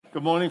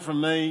Good morning from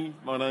me.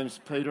 My name's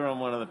Peter. I'm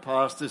one of the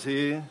pastors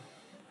here.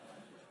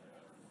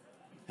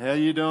 How are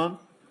you doing?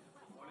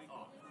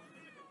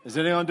 Is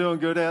anyone doing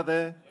good out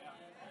there?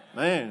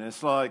 Man,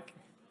 it's like,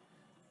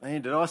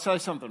 did I say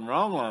something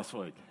wrong last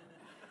week?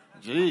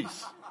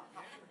 Jeez.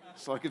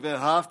 It's like about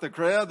half the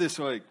crowd this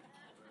week.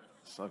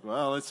 It's like,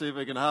 well, let's see if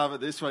we can halve it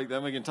this week,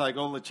 then we can take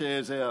all the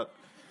chairs out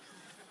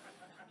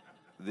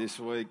this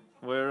week.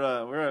 We're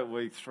at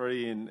week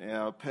 3 in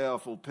our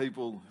Powerful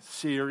People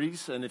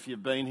series, and if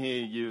you've been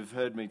here, you've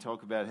heard me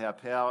talk about how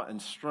power and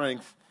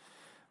strength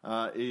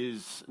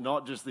is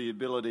not just the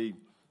ability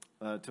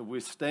to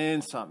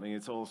withstand something,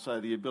 it's also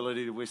the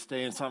ability to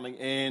withstand something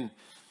and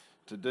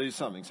to do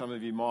something. Some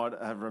of you might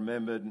have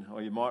remembered,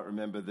 or you might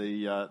remember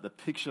the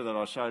picture that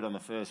I showed on the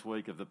first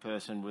week of the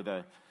person with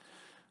a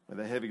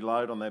heavy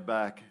load on their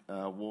back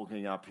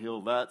walking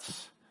uphill.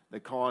 That's the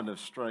kind of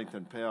strength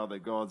and power that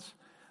God's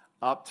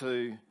up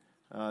to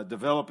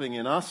developing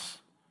in us.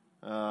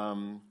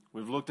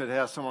 We've looked at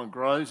how someone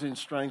grows in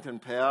strength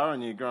and power,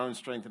 and you grow in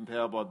strength and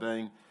power by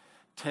being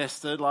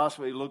tested. Last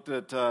week we looked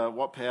at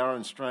what power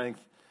and strength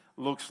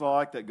looks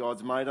like, that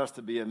God's made us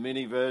to be a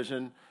mini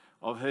version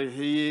of who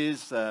He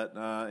is, that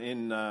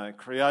in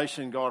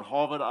creation God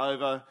hovered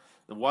over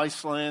the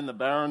wasteland, the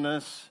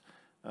barrenness,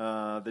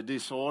 the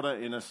disorder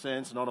in a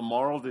sense, not a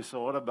moral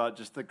disorder, but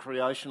just the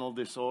creational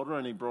disorder,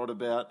 and He brought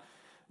about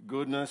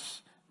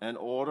goodness and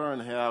order,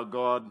 and how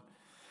God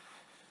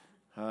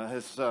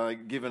has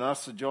given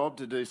us a job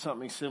to do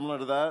something similar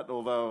to that,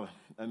 although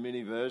a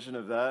mini version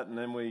of that. And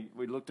then we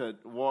looked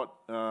at what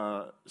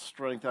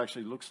strength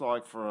actually looks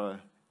like for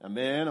a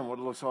man and what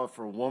it looks like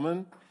for a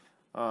woman.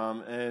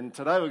 And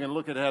today we're going to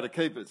look at how to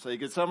keep it. So you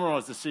could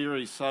summarise the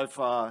series so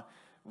far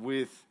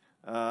with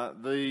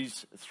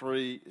these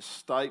 3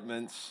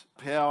 statements: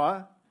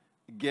 power,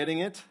 getting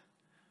it,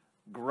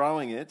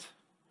 growing it,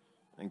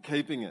 and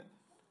keeping it.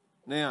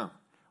 Now,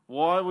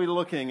 why are we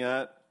looking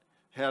at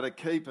how to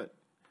keep it?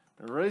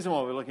 The reason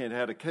why we're looking at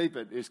how to keep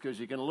it is because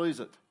you can lose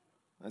it.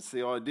 That's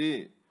the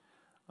idea.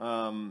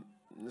 The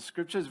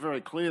scripture is very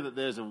clear that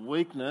there's a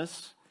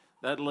weakness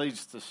that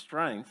leads to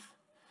strength.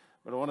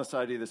 But I want to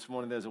say to you this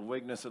morning, there's a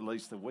weakness that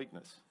leads to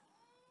weakness.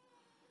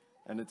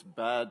 And it's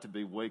bad to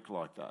be weak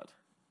like that.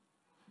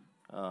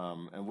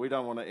 And we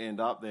don't want to end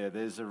up there.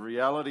 There's a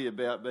reality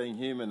about being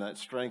human that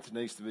strength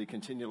needs to be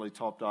continually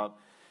topped up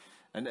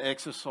and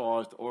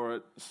exercised, or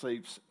it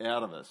seeps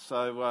out of us.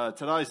 So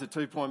today's the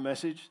 2-point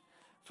message.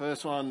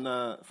 First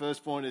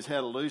point is how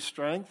to lose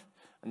strength,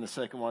 and the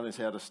second one is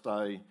how to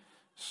stay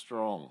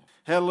strong.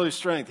 How to lose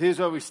strength. Here's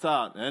where we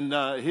start, and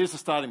here's the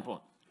starting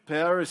point.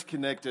 Power is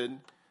connected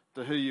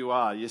to who you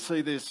are. You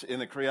see this in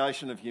the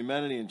creation of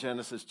humanity in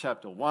Genesis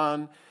chapter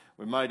 1.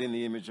 We're made in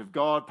the image of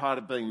God. Part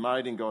of being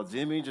made in God's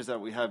image is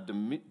that we have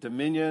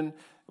dominion.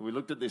 We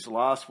looked at this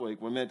last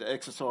week. We're meant to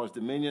exercise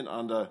dominion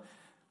under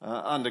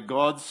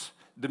God's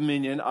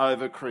dominion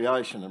over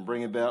creation and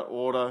bring about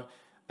order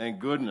and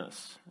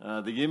goodness.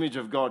 The image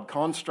of God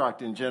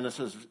construct in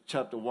Genesis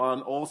chapter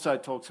 1 also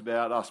talks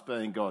about us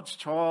being God's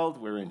child.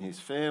 We're in His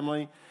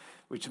family,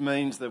 which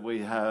means that we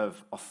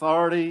have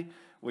authority,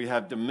 we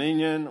have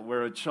dominion,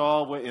 we're a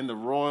child, we're in the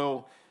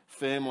royal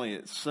family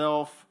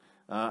itself.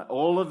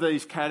 All of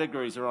these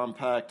categories are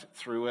unpacked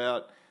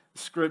throughout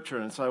Scripture.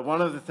 And so one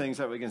of the things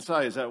that we can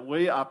say is that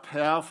we are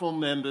powerful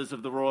members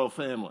of the royal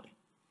family.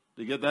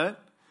 Do you get that?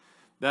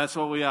 That's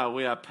what we are.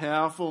 We are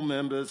powerful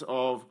members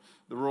of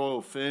the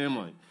royal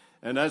family.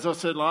 And as I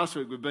said last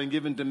week, we've been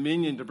given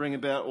dominion to bring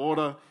about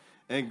order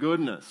and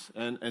goodness.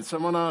 And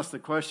someone asked the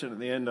question at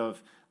the end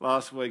of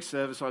last week's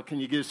service, like, can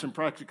you give some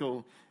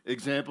practical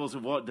examples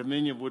of what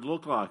dominion would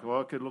look like?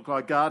 Well, it could look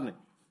like gardening.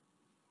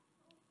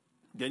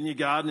 Getting your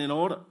garden in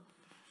order.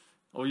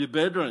 Or your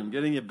bedroom,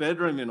 getting your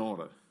bedroom in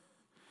order.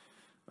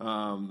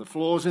 The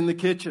floors in the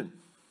kitchen.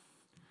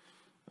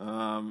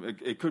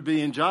 It could be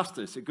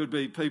injustice. It could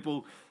be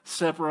people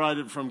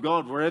separated from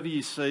God. Wherever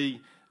you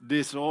see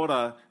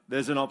disorder,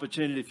 there's an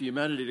opportunity for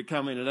humanity to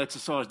come in and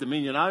exercise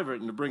dominion over it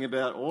and to bring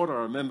about order.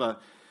 I remember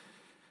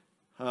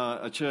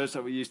a church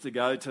that we used to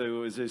go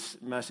to was this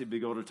massive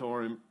big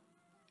auditorium.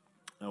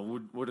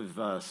 Would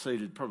have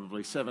seated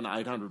probably 700 to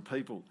 800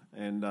 people.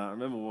 And I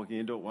remember walking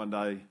into it one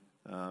day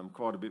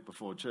quite a bit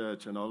before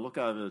church, and I look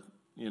over,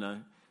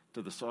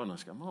 to the side and I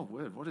go, my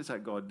word, what is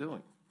that guy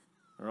doing?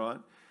 All right?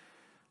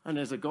 And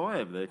there's a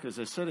guy over there, because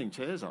they're setting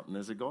chairs up, and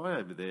there's a guy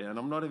over there, and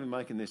I'm not even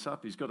making this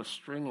up, he's got a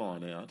string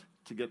line out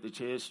to get the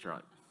chairs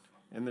straight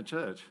in the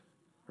church,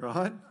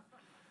 right?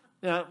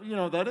 Now, you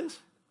know what that is?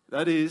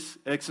 That is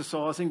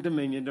exercising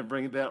dominion to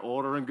bring about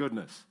order and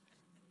goodness,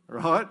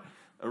 right?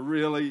 A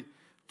really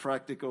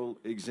practical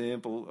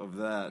example of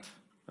that.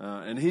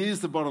 And here's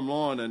the bottom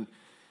line,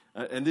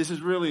 and this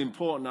is really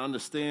important to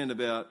understand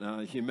about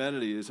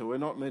humanity, is that we're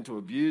not meant to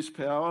abuse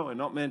power, we're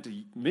not meant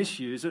to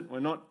misuse it, we're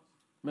not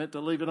meant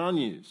to leave it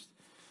unused.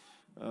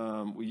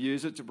 We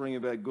use it to bring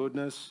about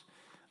goodness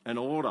and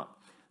order.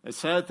 The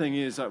sad thing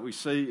is that we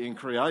see in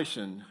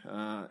creation,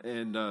 not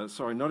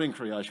in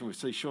creation, we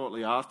see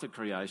shortly after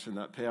creation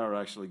that power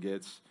actually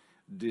gets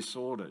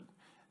disordered.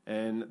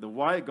 And the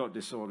way it got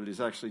disordered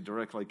is actually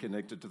directly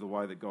connected to the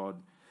way that God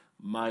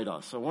made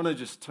us. So I want to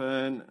just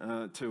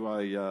turn to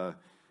a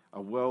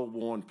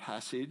well-worn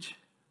passage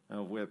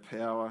where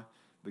power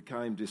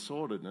became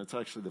disordered. And it's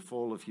actually the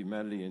fall of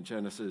humanity in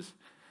Genesis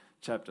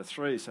chapter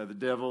 3. So the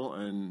devil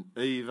and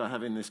Eve are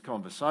having this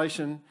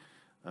conversation.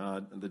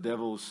 The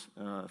devil's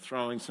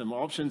throwing some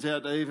options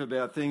out to Eve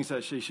about things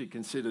that she should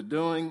consider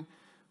doing.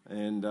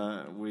 And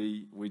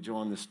we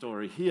join the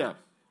story here.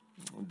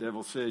 The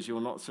devil says, "You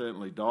will not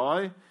certainly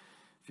die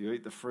if you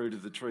eat the fruit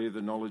of the tree of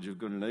the knowledge of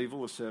good and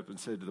evil." The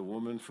serpent said to the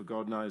woman, "For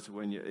God knows that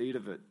when you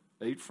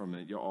eat from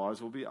it, your eyes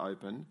will be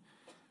opened,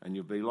 and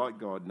you'll be like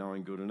God,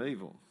 knowing good and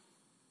evil."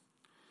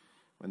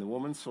 When the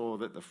woman saw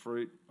that the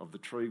fruit of the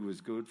tree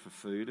was good for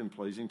food and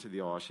pleasing to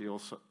the eye,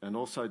 and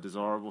also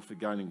desirable for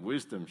gaining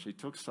wisdom, she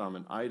took some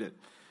and ate it.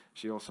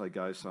 She also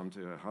gave some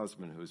to her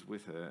husband who was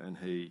with her, and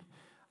he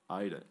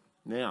ate it.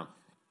 Now,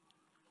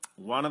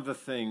 one of the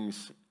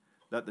things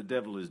that the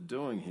devil is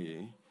doing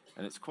here,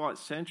 and it's quite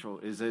central,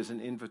 is there's an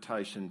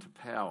invitation to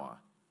power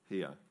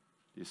here.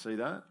 Do you see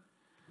that?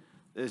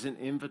 There's an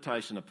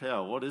invitation to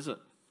power. What is it?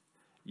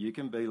 You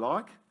can be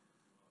like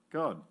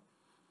God,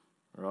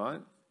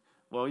 right?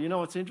 Well, you know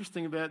what's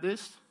interesting about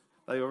this?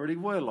 They already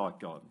were like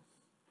God.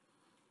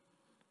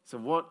 So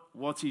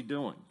what's he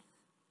doing?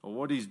 Well,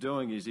 what he's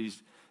doing is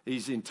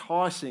he's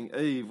enticing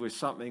Eve with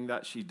something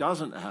that she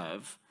doesn't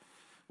have,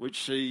 which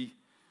she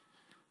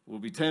will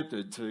be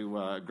tempted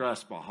to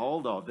grasp a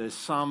hold of. There's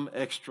some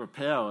extra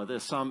power,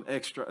 there's some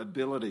extra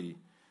ability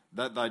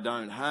that they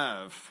don't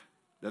have,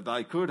 that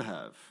they could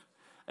have.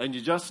 And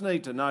you just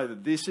need to know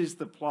that this is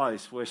the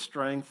place where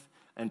strength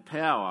and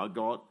power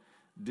got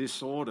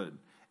disordered.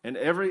 And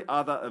every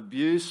other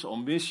abuse or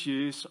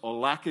misuse or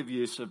lack of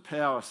use of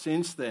power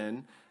since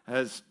then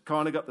has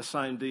kind of got the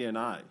same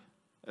DNA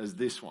as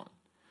this one.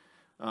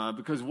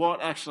 Because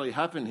what actually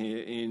happened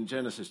here in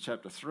Genesis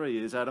chapter 3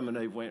 is Adam and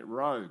Eve went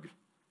rogue.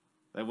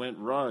 They went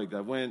rogue. They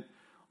went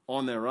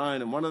on their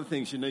own. And one of the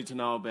things you need to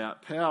know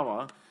about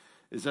power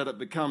is that it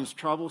becomes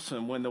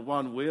troublesome when the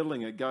one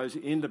wielding it goes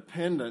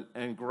independent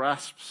and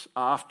grasps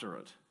after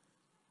it.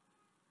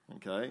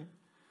 Okay?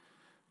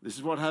 This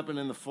is what happened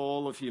in the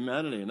fall of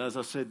humanity. And as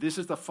I said, this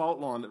is the fault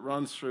line that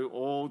runs through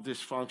all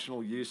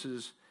dysfunctional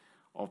uses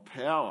of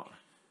power.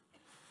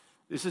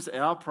 This is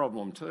our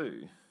problem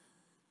too.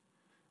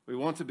 We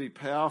want to be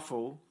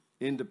powerful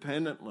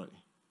independently.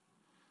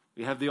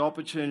 We have the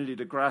opportunity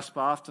to grasp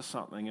after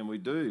something, and we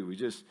do. We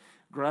just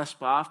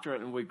grasp after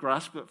it, and we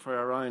grasp it for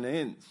our own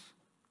ends.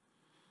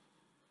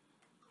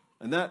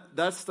 And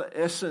that's the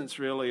essence,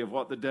 really, of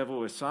what the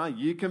devil is saying.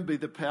 You can be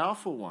the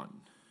powerful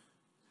one.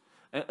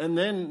 And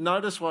then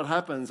notice what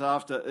happens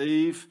after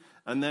Eve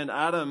and then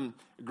Adam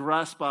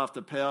grasp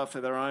after power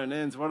for their own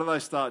ends. What do they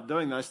start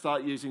doing? They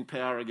start using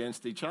power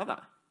against each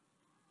other.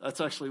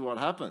 That's actually what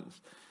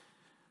happens.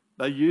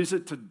 They use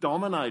it to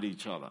dominate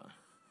each other.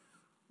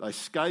 They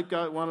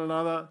scapegoat one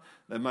another.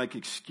 They make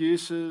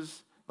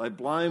excuses. They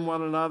blame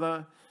one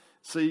another.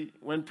 See,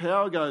 when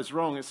power goes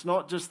wrong, it's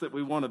not just that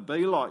we want to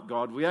be like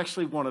God. We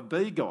actually want to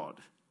be God.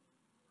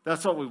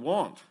 That's what we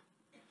want.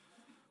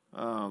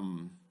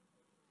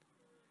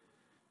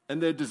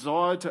 And their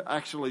desire to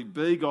actually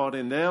be God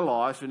in their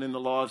life and in the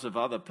lives of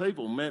other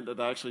people meant that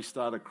they actually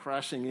started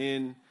crashing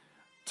in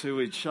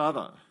to each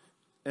other.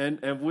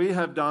 And we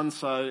have done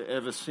so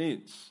ever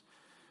since.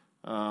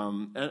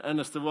 And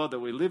it's the world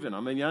that we live in. I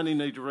mean, you only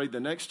need to read the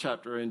next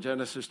chapter in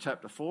Genesis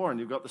chapter 4, and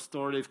you've got the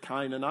story of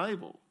Cain and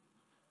Abel.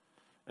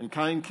 And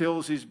Cain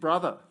kills his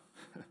brother.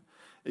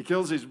 He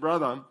kills his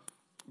brother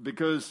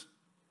because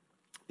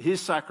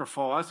his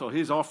sacrifice, or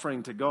his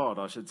offering to God,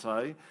 I should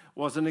say,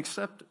 wasn't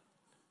accepted.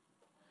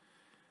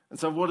 And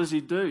so what does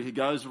he do? He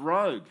goes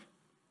rogue.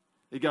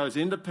 He goes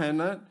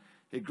independent.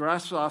 He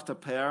grasps after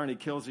power and he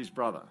kills his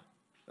brother.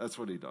 That's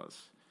what he does.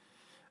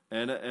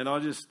 And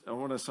I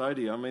want to say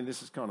to you, I mean,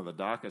 this is kind of the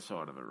darker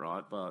side of it,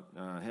 right? But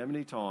how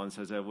many times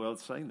has our world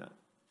seen that?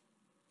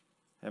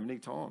 How many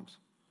times?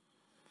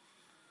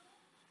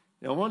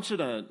 Now, I want you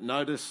to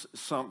notice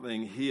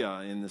something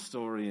here in the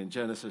story in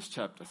Genesis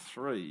chapter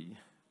 3.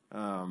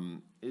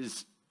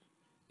 Is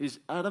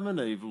Adam and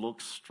Eve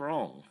look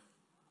strong?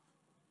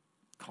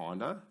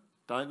 Kinda,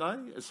 don't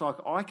they? It's like,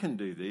 I can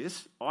do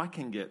this. I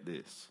can get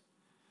this.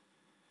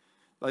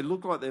 They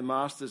look like they're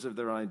masters of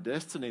their own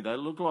destiny. They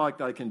look like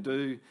they can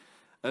do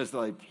as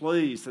they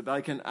please, that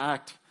they can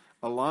act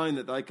alone,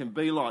 that they can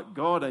be like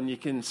God. And you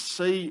can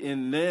see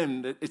in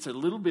them that it's a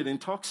little bit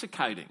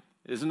intoxicating,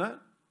 isn't it?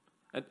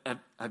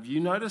 Have you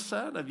noticed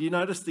that? Have you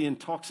noticed the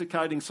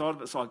intoxicating side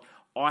of it? It's like,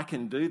 I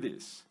can do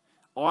this.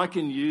 I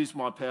can use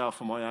my power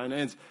for my own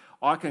ends.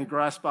 I can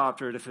grasp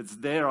after it. If it's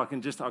there, I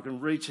can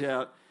reach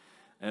out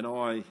and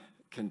I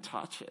can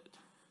touch it.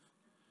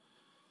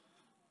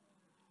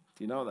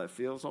 Do you know what that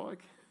feels like?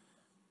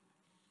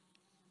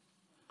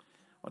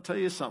 I'll tell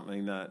you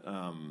something that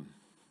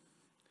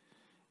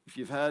if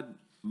you've had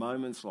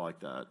moments like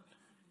that,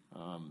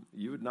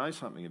 you would know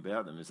something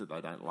about them, is that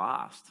they don't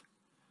last.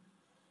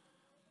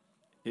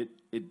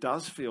 It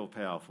does feel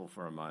powerful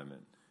for a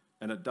moment,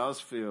 and it does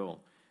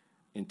feel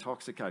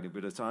intoxicating,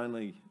 but it's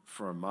only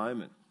for a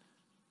moment.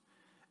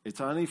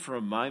 It's only for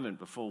a moment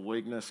before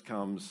weakness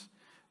comes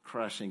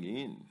crashing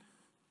in.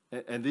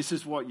 And this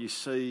is what you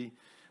see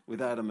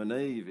with Adam and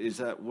Eve, is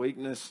that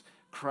weakness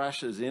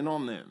crashes in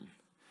on them.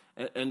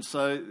 And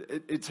so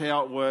it's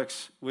how it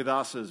works with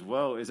us as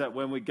well, is that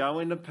when we go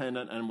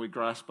independent and we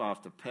grasp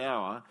after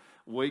power,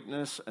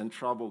 weakness and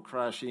trouble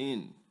crash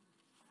in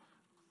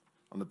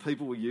on the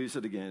people we use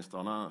it against,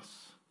 on us.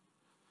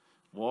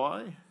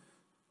 Why?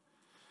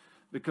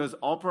 Because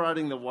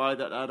operating the way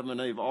that Adam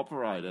and Eve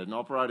operated, and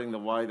operating the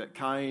way that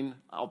Cain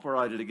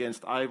operated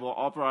against Abel,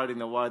 operating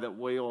the way that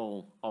we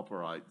all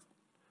operate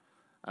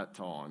at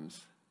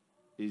times,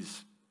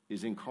 is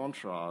in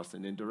contrast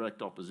and in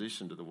direct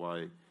opposition to the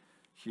way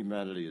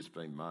humanity has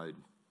been made.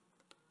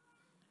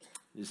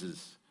 This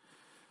is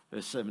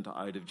verse 7 to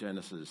 8 of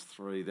Genesis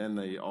 3. Then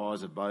the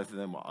eyes of both of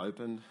them were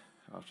opened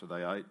after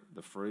they ate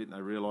the fruit, and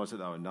they realised that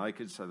they were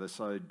naked, so they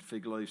sewed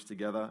fig leaves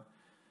together,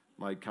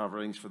 made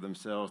coverings for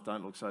themselves.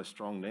 Don't look so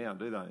strong now,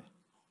 do they?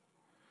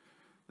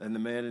 Then the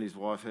man and his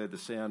wife heard the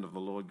sound of the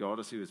Lord God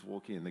as he was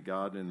walking in the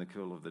garden in the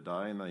cool of the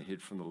day, and they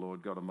hid from the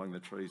Lord God among the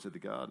trees of the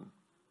garden.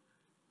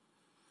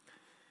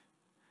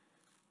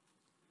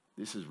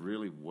 This is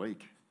really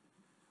weak.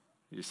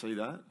 You see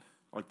that?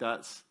 Like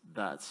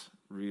that's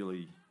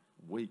really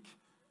weak.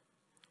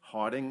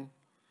 Hiding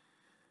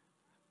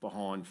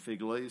behind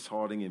fig leaves,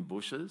 hiding in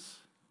bushes.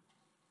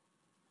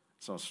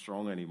 It's not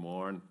strong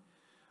anymore. And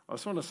I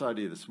just want to say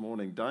to you this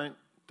morning,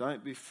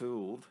 don't be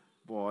fooled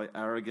by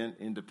arrogant,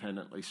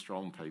 independently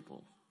strong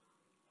people.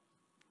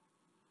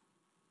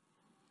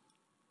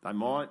 They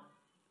might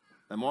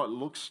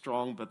look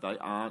strong, but they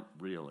aren't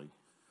really.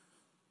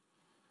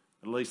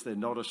 At least they're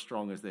not as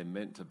strong as they're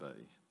meant to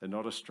be. They're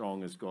not as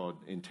strong as God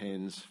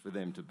intends for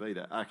them to be.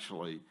 They're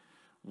actually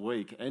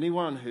weak.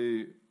 Anyone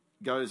who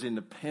goes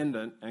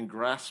independent and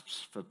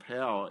grasps for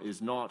power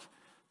is not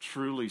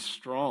truly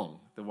strong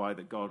the way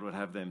that God would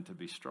have them to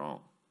be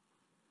strong.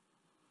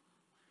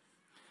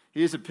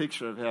 Here's a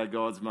picture of how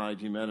God's made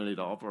humanity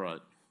to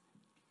operate.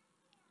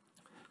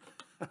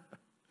 Have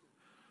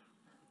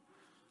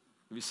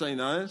you seen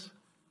those?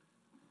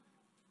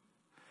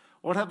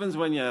 What happens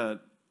when you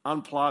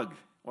unplug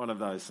one of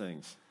those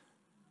things?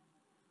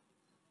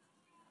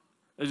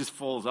 It just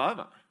falls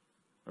over,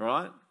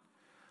 right?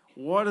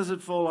 Why does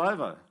it fall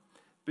over?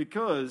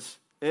 Because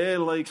air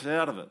leaks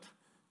out of it.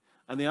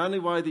 And the only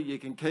way that you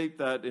can keep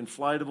that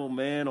inflatable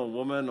man or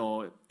woman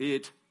or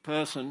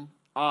person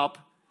up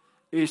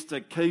is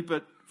to keep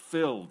it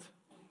filled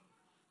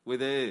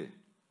with air.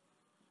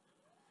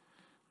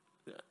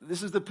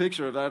 This is the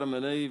picture of Adam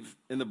and Eve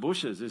in the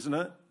bushes, isn't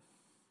it?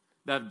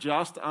 They've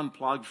just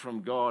unplugged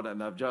from God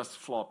and they've just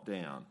flopped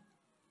down.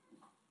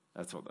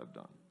 That's what they've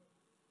done.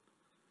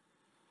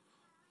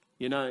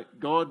 You know,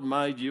 God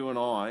made you and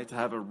I to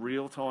have a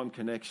real-time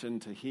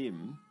connection to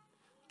Him,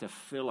 to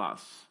fill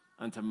us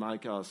and to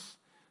make us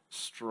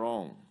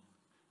strong.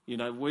 You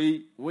know,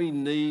 we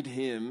need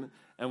Him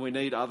and we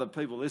need other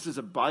people. This is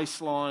a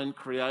baseline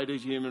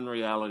created human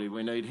reality.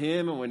 We need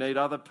Him and we need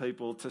other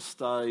people to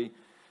stay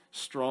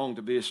strong,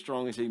 to be as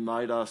strong as He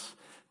made us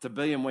to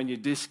be. And when you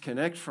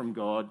disconnect from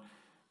God,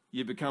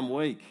 you become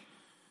weak.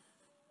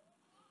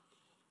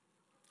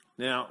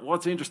 Now,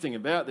 what's interesting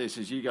about this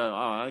is you go,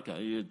 oh,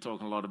 okay, you're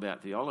talking a lot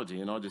about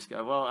theology. And I just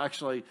go, well,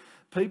 actually,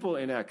 people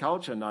in our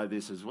culture know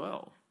this as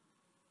well.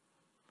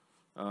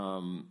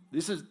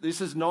 This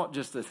is not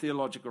just a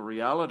theological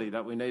reality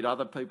that we need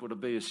other people to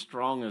be as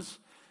strong as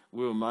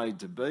we were made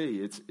to be.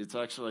 It's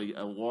actually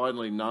a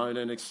widely known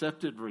and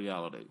accepted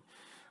reality.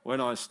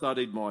 When I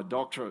studied my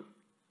doctorate,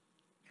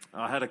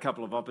 I had a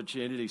couple of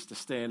opportunities to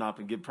stand up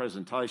and give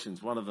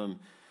presentations. One of them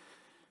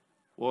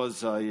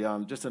was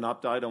just an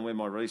update on where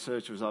my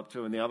research was up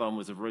to, and the other one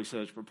was a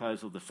research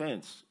proposal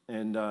defence.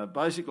 And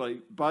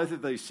basically, both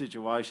of these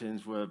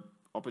situations were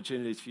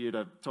opportunities for you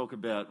to talk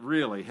about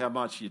really how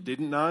much you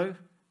didn't know,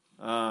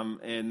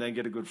 and then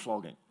get a good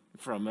flogging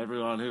from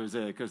everyone who was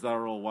there, because they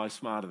were all way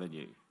smarter than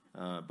you,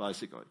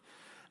 basically.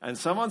 And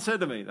someone said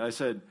to me, they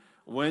said,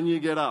 when you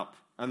get up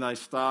and they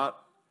start,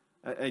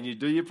 and you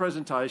do your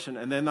presentation,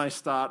 and then they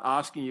start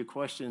asking you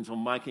questions or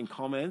making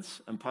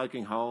comments and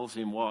poking holes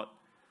in what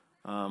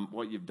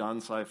you've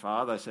done so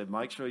far, they said,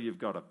 make sure you've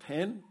got a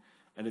pen,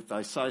 and if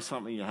they say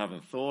something you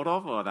haven't thought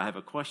of or they have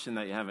a question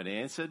that you haven't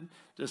answered,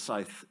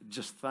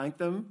 just thank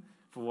them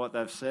for what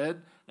they've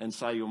said and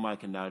say you'll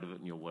make a note of it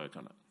and you'll work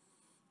on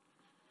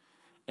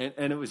it.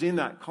 And it was in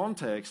that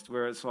context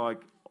where it's like,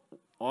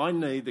 I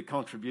need the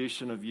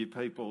contribution of you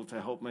people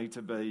to help me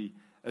to be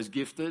as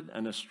gifted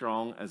and as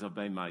strong as I've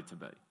been made to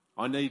be.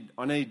 I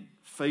need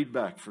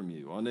feedback from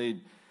you. I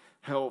need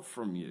help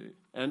from you.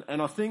 And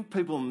I think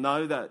people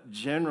know that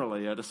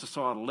generally at a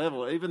societal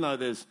level, even though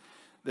there's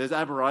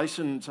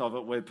aberrations of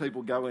it where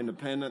people go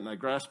independent and they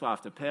grasp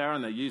after power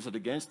and they use it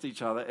against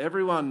each other.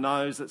 Everyone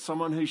knows that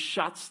someone who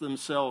shuts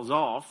themselves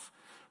off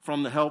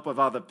from the help of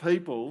other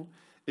people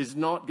is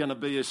not going to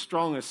be as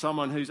strong as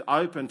someone who's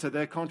open to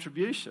their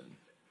contribution.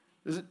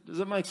 Does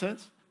it make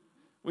sense?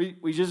 We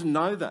just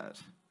know that.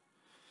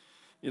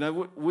 You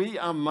know, we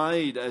are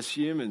made as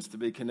humans to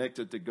be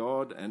connected to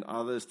God and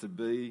others, to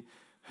be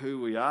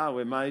who we are.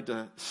 We're made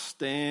to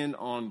stand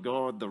on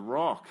God, the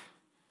rock.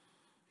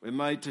 We're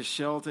made to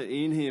shelter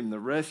in him, the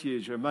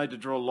refuge. We're made to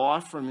draw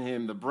life from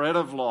him, the bread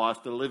of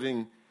life, the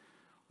living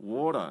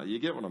water. You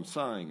get what I'm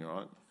saying,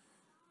 right?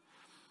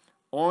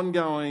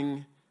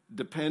 Ongoing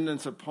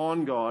dependence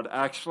upon God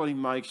actually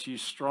makes you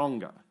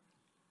stronger.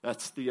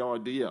 That's the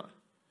idea.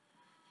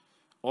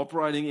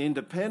 Operating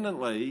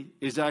independently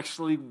is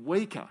actually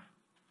weaker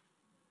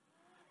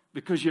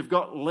because you've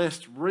got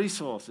less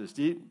resources.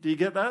 Do you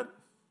get that?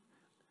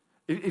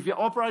 If you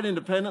operate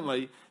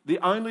independently, the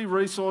only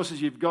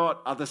resources you've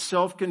got are the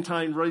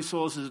self-contained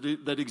resources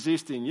that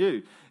exist in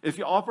you. If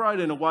you operate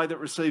in a way that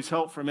receives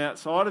help from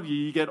outside of you,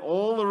 you get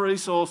all the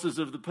resources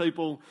of the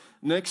people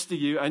next to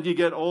you and you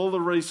get all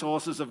the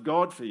resources of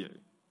God for you.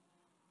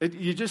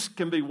 You just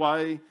can be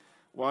way,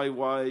 way,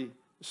 way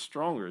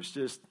stronger. It's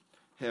just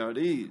how it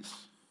is.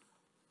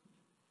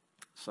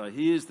 So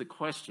here's the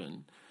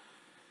question.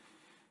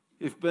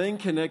 If being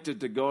connected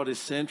to God is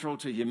central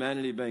to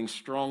humanity being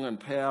strong and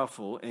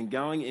powerful, and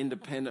going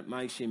independent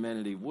makes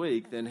humanity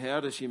weak, then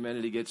how does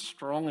humanity get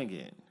strong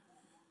again?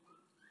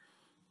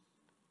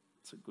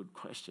 It's a good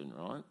question,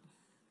 right?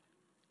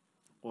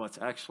 Well, it's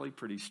actually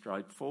pretty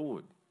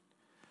straightforward.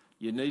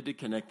 You need to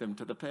connect them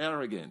to the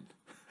power again.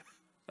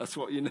 That's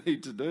what you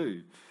need to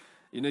do.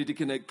 You need to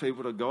connect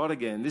people to God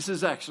again. This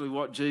is actually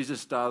what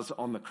Jesus does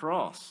on the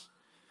cross.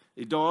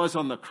 He dies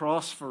on the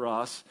cross for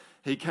us.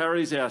 He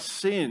carries our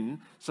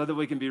sin so that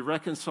we can be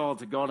reconciled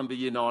to God and be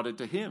united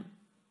to him.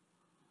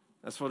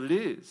 That's what it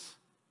is.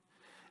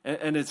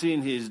 And it's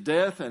in his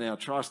death and our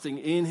trusting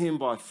in him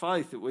by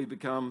faith that we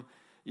become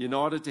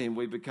united to him.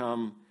 We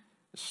become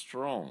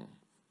strong.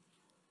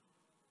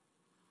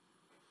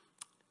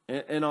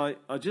 And I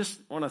just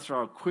want to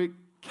throw a quick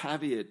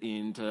caveat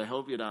in to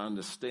help you to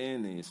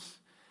understand this.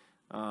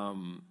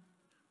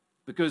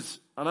 Because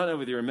I don't know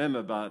whether you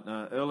remember, but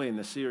early in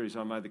the series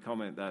I made the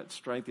comment that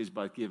strength is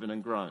both given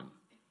and grown.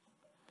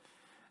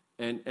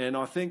 And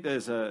I think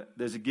there's a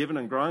given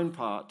and grown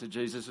part to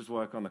Jesus'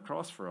 work on the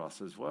cross for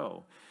us as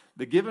well.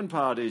 The given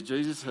part is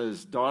Jesus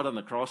has died on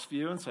the cross for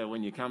you, and so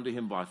when you come to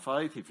him by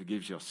faith, he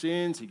forgives your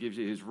sins, he gives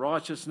you his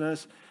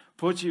righteousness,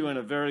 puts you in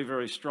a very,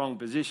 very strong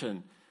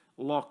position,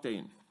 locked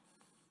in.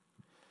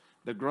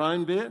 The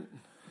grown bit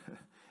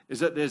is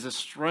that there's a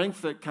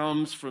strength that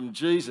comes from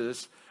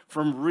Jesus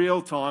from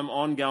real-time,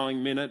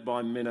 ongoing,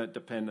 minute-by-minute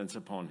dependence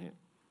upon him,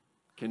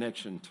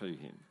 connection to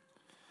him.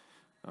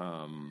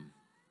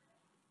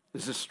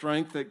 There's a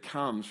strength that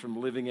comes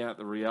from living out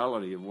the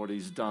reality of what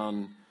he's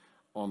done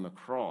on the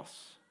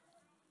cross.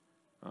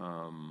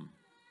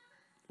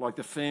 Like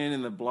the fan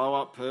in the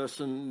blow-up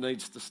person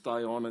needs to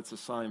stay on, it's the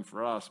same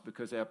for us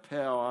because our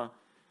power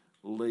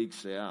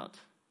leaks out.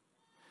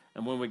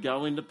 And when we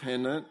go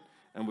independent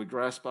and we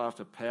grasp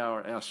after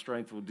power, our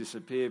strength will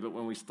disappear. But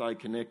when we stay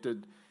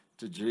connected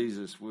to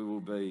Jesus, we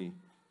will be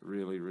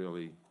really,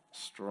 really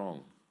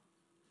strong.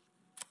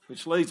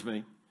 Which leads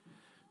me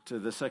to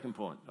the second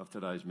point of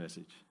today's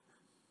message.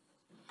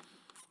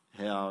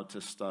 How to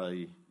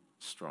stay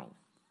strong.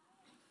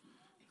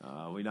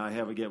 We know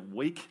how we get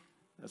weak.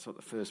 That's what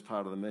the first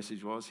part of the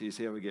message was. Here's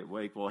how we get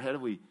weak. Well, how do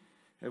we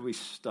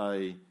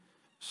stay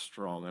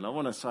strong? And I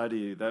want to say to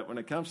you that when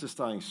it comes to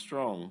staying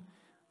strong,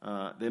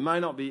 there may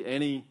not be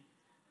any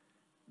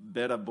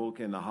better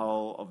book in the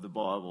whole of the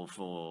Bible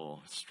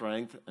for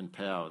strength and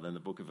power than the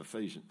book of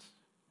Ephesians.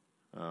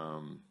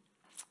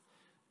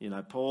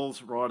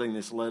 Paul's writing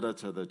this letter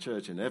to the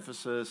church in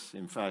Ephesus.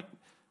 In fact,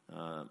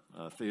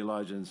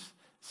 theologians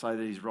say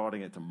that he's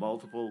writing it to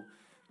multiple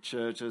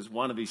churches.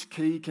 One of his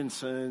key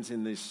concerns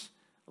in this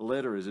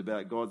letter is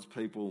about God's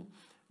people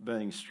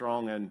being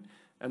strong. And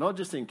I'll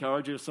just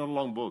encourage you, it's not a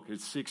long book.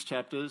 It's 6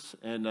 chapters,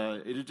 and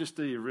it'll just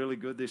do you really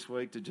good this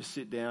week to just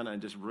sit down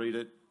and just read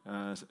it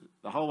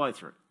the whole way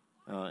through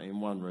in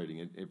one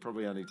reading. It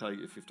probably only take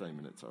you 15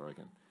 minutes, I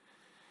reckon.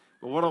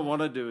 But what I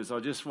want to do is I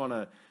just want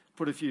to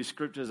put a few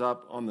scriptures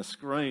up on the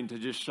screen to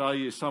just show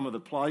you some of the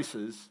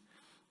places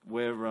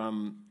where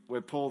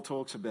Paul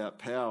talks about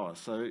power.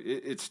 So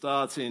it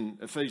starts in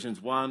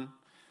Ephesians 1,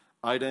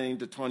 18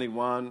 to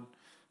 21.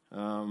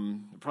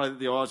 Pray that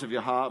the eyes of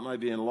your heart may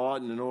be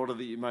enlightened in order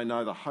that you may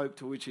know the hope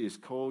to which he has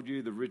called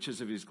you, the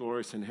riches of his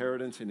glorious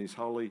inheritance in his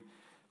holy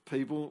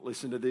people.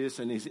 Listen to this.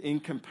 And his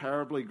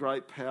incomparably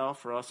great power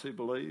for us who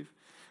believe.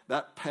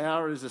 That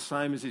power is the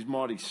same as his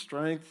mighty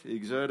strength he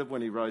exerted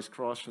when he raised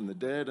Christ from the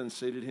dead and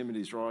seated him at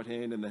his right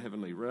hand in the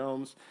heavenly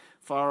realms,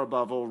 far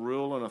above all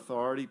rule and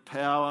authority,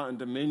 power and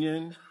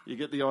dominion. You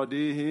get the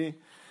idea here?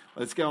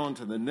 Let's go on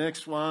to the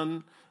next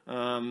one.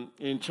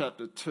 In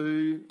chapter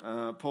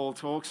 2, Paul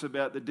talks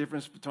about the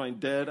difference between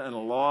dead and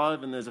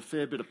alive, and there's a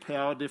fair bit of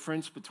power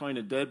difference between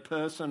a dead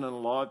person and a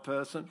live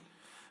person.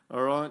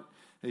 All right?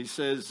 He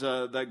says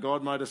that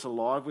God made us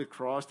alive with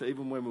Christ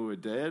even when we were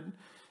dead.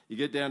 You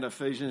get down to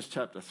Ephesians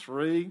chapter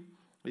 3.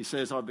 He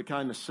says, I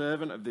became a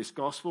servant of this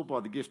gospel by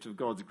the gift of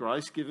God's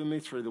grace given me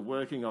through the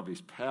working of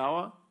his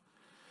power.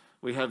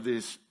 we have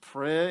this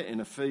prayer in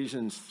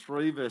Ephesians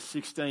 3, verse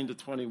 16 to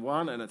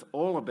 21, and it's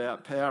all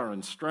about power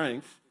and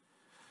strength.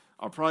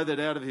 I pray that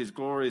out of his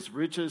glorious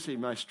riches he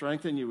may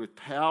strengthen you with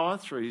power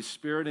through his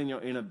Spirit in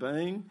your inner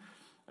being.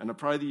 And I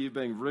pray that you,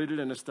 being rooted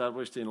and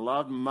established in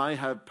love, may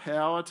have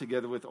power,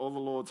 together with all the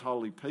Lord's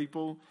holy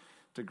people,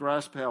 to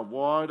grasp how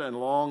wide and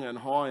long and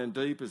high and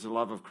deep is the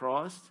love of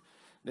Christ.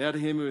 Now to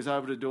him who is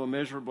able to do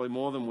immeasurably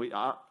more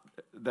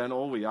than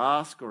all we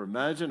ask or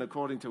imagine,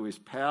 according to his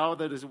power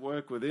that is at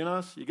work within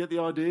us. You get the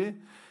idea?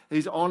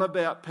 He's on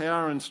about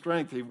power and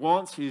strength. He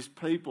wants his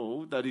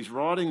people that he's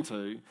writing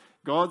to,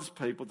 God's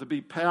people, to be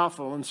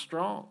powerful and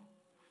strong.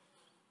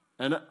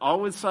 And I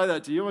would say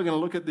that to you. We're going to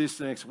look at this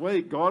next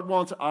week. God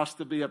wants us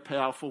to be a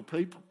powerful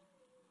people.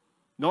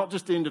 Not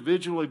just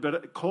individually,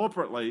 but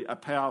corporately a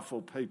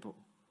powerful people.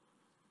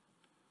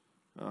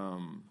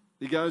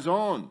 He goes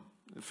on,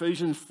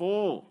 Ephesians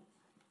 4.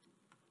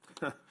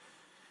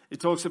 He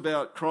talks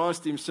about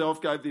Christ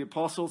himself gave the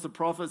apostles, the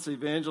prophets, the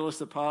evangelists,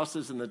 the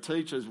pastors, and the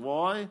teachers.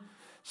 Why?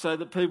 So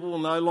that people will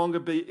no longer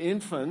be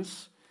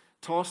infants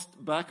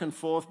tossed back and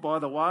forth by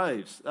the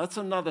waves. That's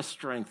another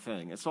strength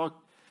thing. It's like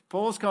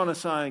Paul's kind of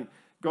saying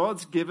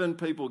God's given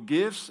people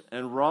gifts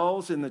and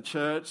roles in the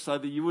church so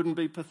that you wouldn't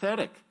be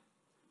pathetic.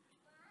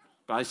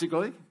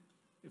 Basically,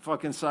 if I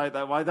can say it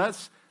that way,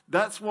 that's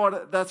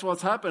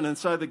what's happened. And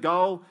so the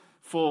goal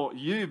for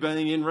you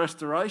being in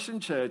Restoration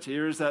Church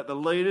here is that the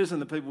leaders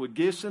and the people with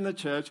gifts in the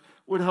church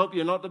would help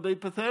you not to be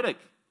pathetic.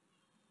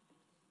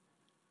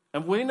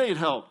 And we need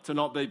help to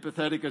not be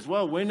pathetic as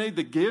well. We need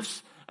the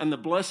gifts and the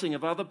blessing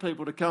of other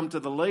people to come to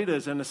the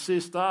leaders and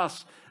assist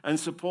us and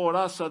support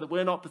us so that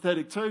we're not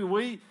pathetic too.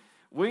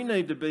 We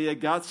need to be a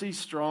gutsy,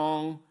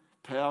 strong,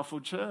 powerful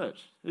church.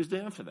 Who's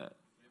down for that?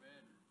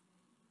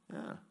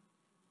 Amen. Yeah.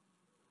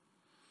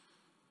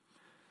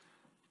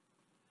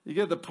 You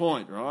get the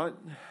point, right?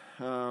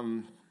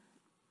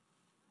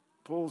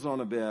 Paul's on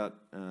about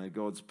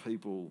God's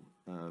people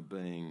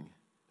being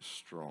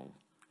strong.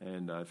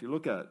 And if you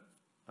look at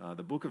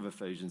the book of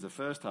Ephesians, the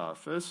first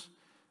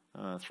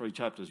 3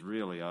 chapters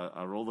really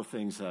are all the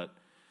things that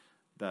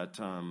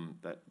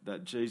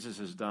Jesus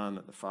has done,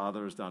 that the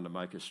Father has done to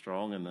make us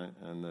strong,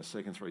 and the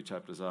second 3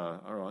 chapters are,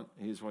 all right,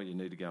 here's what you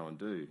need to go and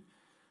do.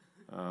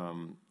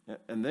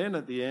 And then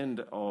at the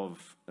end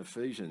of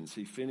Ephesians,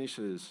 he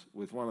finishes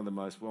with one of the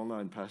most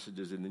well-known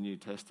passages in the New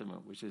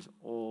Testament, which is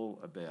all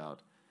about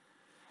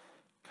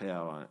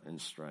power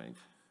and strength.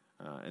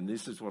 And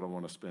this is what I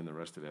want to spend the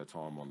rest of our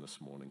time on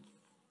this morning.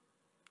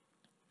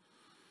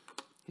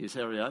 Here's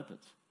how he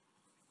opens.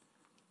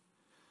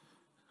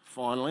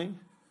 Finally,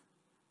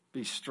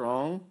 be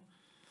strong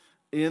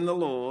in the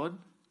Lord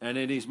and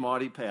in his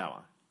mighty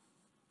power.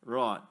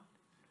 Right.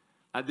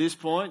 At this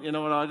point, you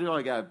know what I do?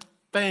 I go,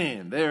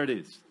 bam, there it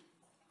is.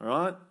 All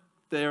right?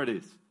 There it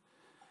is.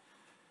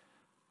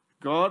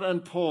 God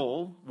and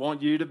Paul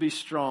want you to be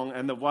strong,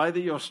 and the way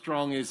that you're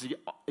strong is the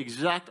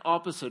exact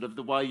opposite of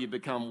the way you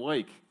become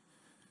weak.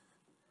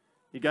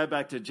 You go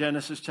back to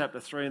Genesis chapter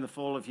 3 and the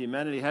fall of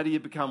humanity. How do you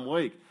become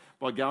weak?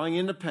 By going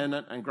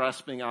independent and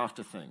grasping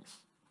after things.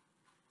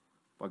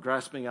 By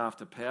grasping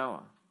after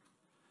power.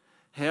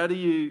 How do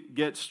you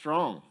get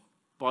strong?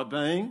 By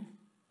being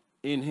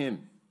in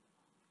him.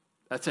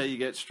 That's how you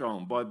get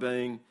strong, by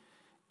being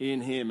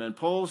in him. And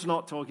Paul's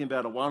not talking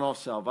about a one-off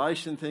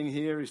salvation thing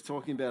here. He's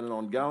talking about an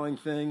ongoing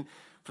thing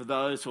for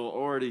those who are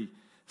already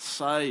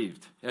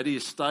saved. How do you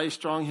stay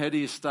strong? How do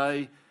you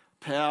stay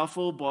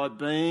powerful? By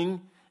being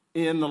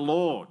in the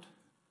Lord.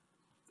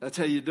 That's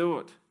how you do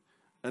it.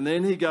 And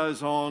then he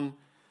goes on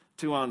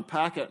to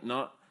unpack it. And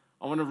I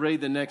want to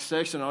read the next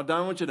section. I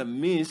don't want you to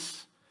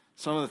miss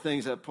some of the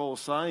things that Paul's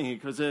saying here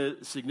because they're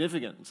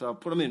significant. So I'll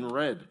put them in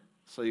red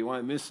so you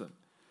won't miss them.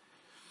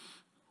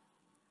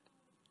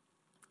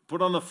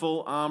 Put on the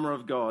full armour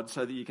of God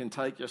so that you can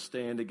take your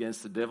stand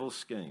against the devil's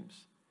schemes.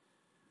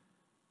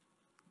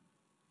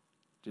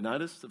 Do you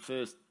notice the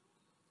first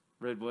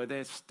red word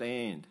there?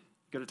 Stand.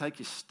 You've got to take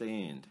your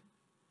stand.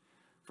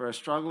 For our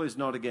struggle is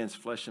not against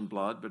flesh and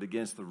blood, but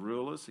against the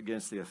rulers,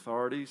 against the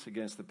authorities,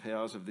 against the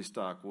powers of this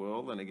dark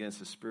world, and against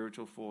the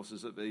spiritual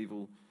forces of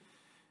evil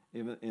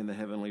in the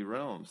heavenly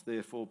realms.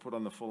 Therefore, put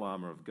on the full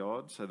armour of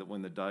God so that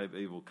when the day of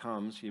evil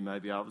comes, you may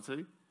be able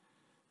to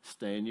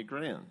stand your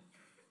ground.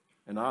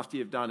 And after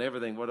you've done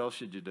everything, what else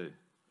should you do?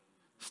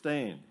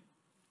 Stand.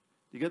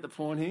 You get the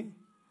point here?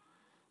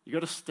 You've got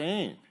to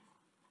stand.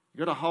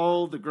 You've got to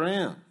hold the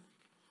ground.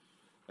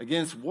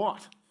 Against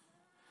what?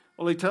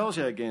 Well, he tells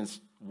you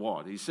against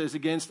what? He says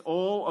against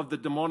all of the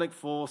demonic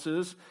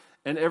forces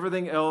and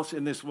everything else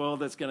in this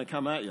world that's going to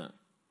come at you.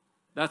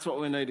 That's what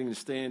we're needing to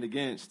stand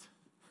against.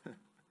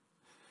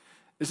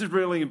 This is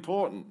really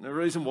important. The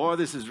reason why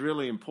this is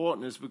really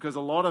important is because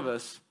a lot of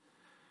us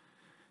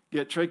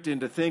get tricked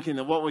into thinking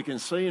that what we can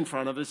see in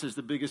front of us is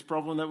the biggest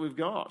problem that we've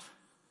got.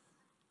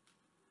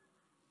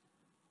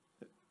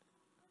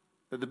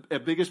 Our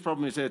biggest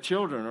problem is our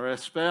children or our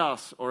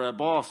spouse or our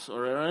boss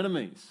or our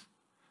enemies.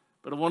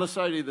 But I want to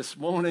say to you this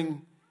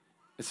morning,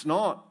 it's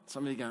not.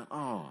 Some of you going,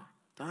 oh,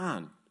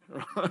 darn,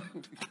 right?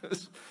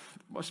 Because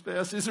my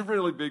spouse is a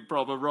really big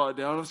problem right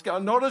now. And it's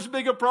going, not as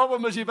big a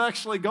problem as you've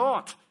actually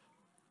got.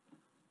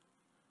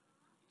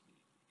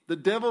 The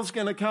devil's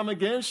going to come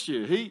against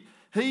you. He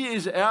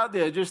is out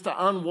there just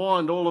to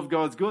unwind all of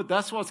God's good.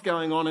 That's what's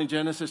going on in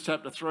Genesis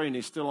chapter 3, and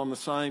he's still on the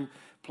same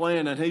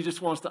plan. And he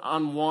just wants to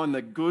unwind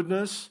the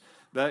goodness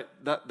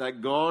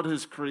that God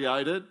has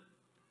created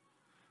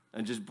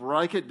and just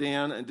break it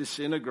down and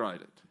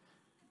disintegrate it.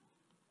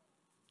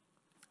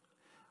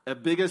 Our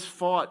biggest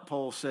fight,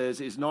 Paul says,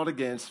 is not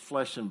against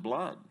flesh and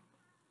blood.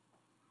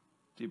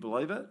 Do you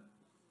believe it?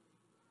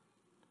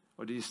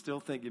 Or do you still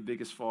think your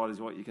biggest fight is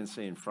what you can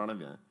see in front of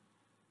you?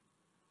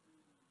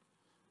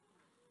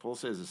 Paul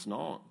says it's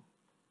not.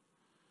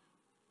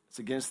 It's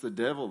against the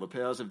devil, the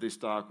powers of this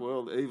dark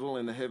world, evil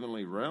in the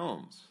heavenly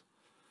realms.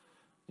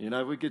 You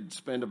know, we could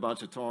spend a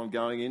bunch of time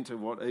going into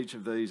what each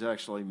of these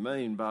actually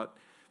mean, but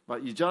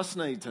you just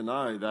need to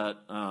know that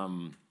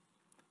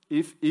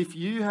if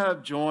you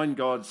have joined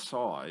God's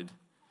side,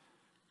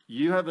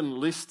 you have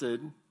enlisted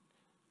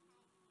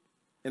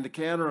in the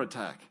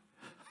counterattack,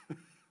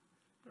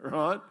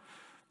 right?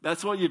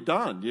 That's what you've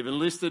done. You've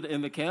enlisted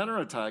in the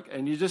counterattack,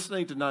 and you just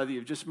need to know that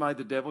you've just made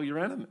the devil your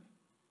enemy.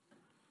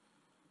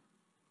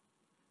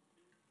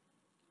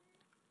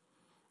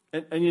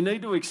 And you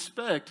need to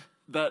expect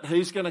that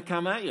he's going to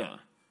come at you.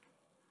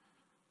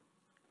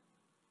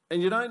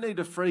 And you don't need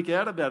to freak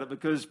out about it,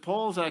 because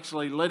Paul's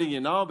actually letting you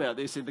know about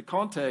this in the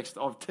context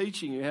of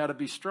teaching you how to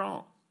be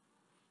strong.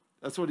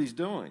 That's what he's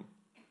doing.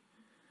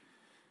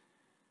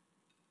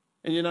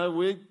 And you know,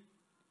 we've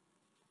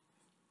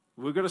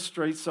got a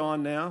street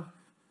sign now,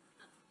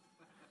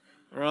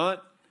 right?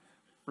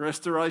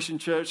 Restoration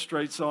Church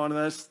street sign.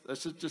 That's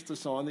just a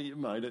sign that you've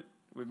made it.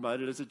 We've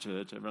made it as a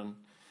church. Everyone,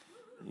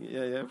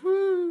 yeah,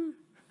 woo.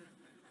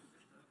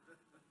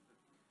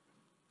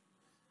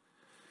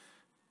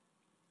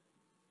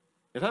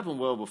 It happened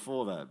well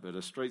before that, but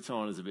a street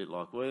sign is a bit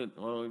like,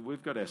 well,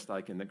 we've got our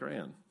stake in the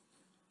ground.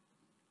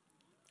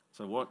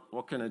 So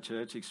what can a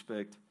church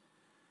expect?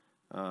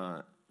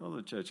 Well,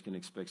 the church can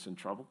expect some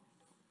trouble,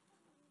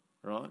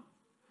 right?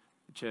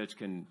 The church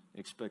can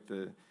expect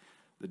the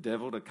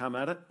devil to come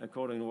at it,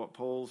 according to what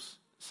Paul's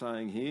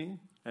saying here.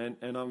 And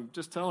I'm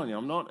just telling you,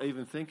 I'm not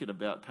even thinking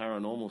about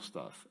paranormal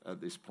stuff at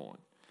this point,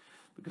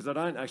 because I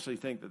don't actually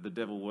think that the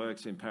devil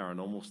works in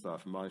paranormal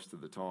stuff most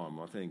of the time.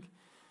 I think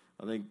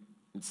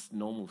it's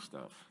normal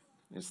stuff.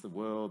 It's the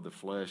world, the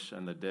flesh,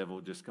 and the devil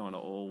just kind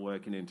of all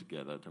working in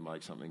together to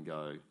make something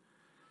go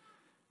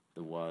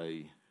the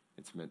way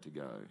it's meant to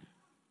go,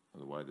 or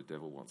the way the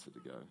devil wants it to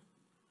go.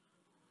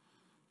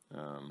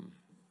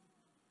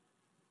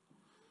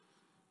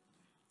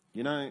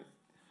 You know,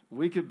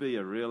 we could be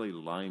a really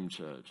lame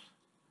church,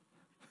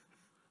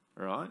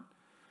 right?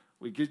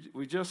 We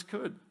just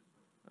could.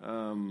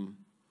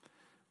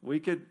 We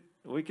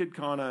could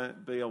kind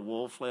of be a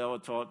wallflower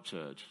type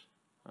church.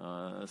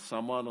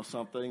 Someone or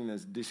something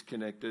that's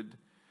disconnected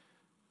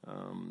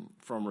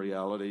from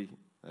reality,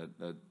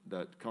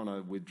 that kind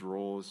of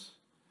withdraws.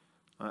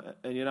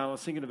 And, you know, I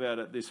was thinking about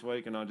it this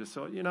week, and I just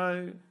thought, you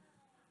know,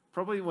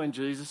 probably when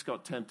Jesus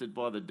got tempted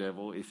by the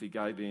devil, if he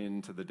gave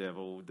in to the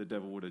devil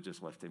would have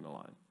just left him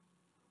alone.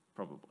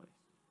 Probably.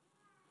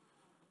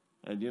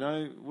 And, you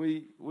know,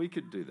 we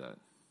could do that.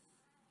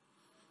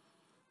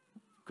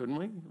 Couldn't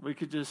we? We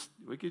could just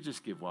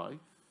give way.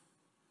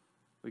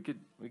 We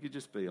could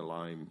just be a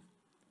lame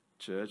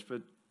church,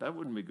 but that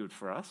wouldn't be good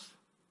for us,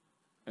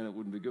 and it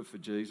wouldn't be good for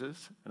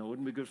Jesus, and it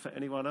wouldn't be good for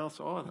anyone else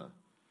either.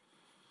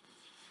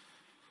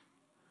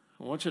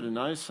 I want you to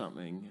know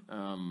something.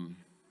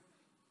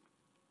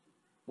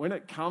 When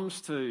it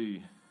comes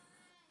to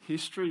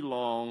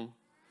history-long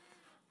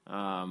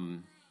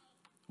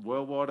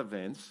worldwide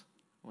events,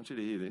 I want you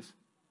to hear this,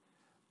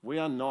 we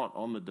are not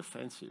on the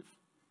defensive.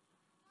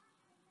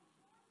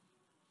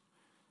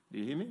 Do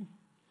you hear me?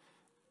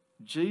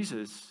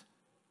 Jesus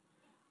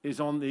is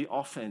on the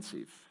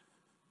offensive.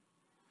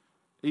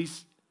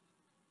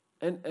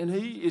 And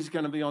he is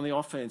going to be on the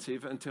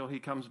offensive until he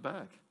comes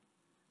back.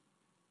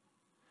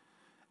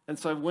 And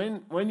so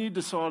when you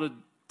decided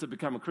to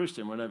become a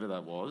Christian, whenever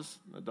that was,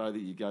 the day that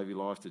you gave your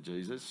life to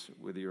Jesus,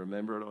 whether you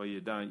remember it or you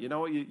don't, you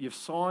know what? You've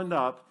signed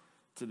up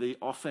to the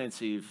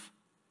offensive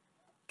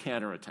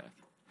counterattack.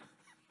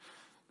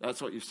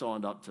 That's what you've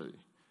signed up to.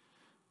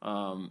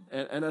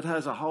 And it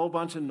has a whole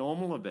bunch of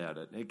normal about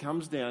it. It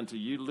comes down to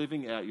you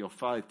living out your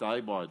faith day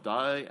by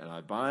day and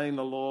obeying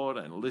the Lord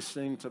and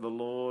listening to the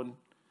Lord.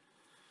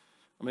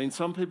 I mean,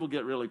 some people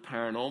get really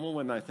paranormal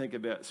when they think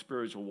about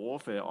spiritual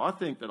warfare. I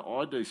think that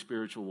I do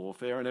spiritual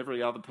warfare, and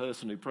every other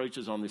person who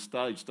preaches on this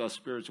stage does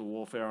spiritual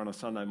warfare on a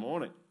Sunday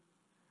morning.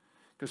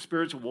 Because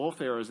spiritual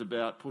warfare is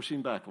about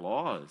pushing back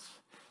lies.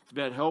 It's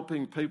about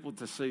helping people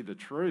to see the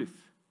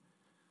truth.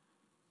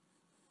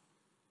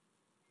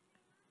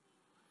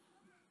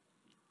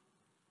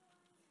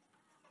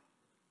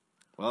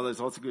 Well, there's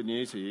lots of good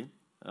news here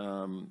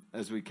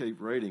as we keep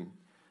reading,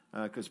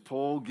 because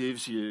Paul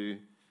gives you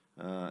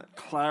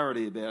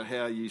clarity about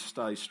how you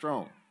stay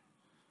strong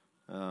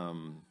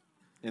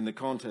in the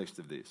context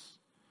of this.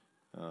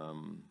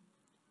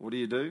 what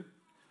do?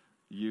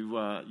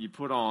 You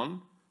put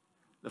on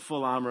the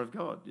full armour of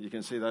God. You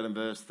can see that in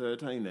verse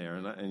 13 there,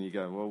 and you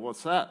go, well,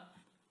 what's that?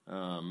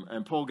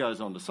 And Paul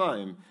goes on to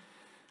say, and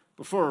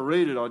before I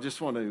read it, I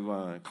just want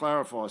to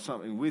clarify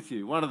something with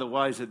you. One of the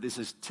ways that this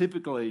is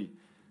typically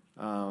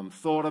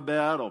thought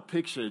about or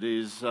pictured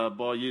is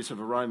by use of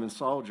a Roman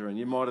soldier. And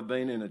you might have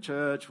been in a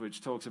church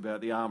which talks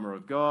about the armour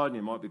of God, and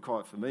you might be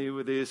quite familiar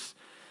with this.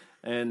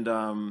 And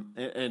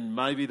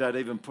maybe they'd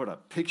even put a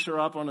picture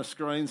up on a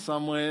screen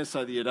somewhere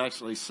so that you'd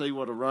actually see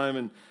what a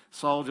Roman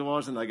soldier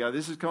was. And they go,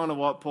 this is kind of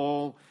what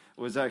Paul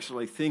was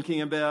actually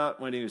thinking about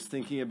when he was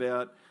thinking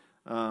about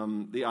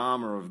the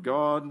armour of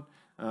God.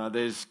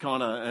 There's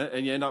kind of,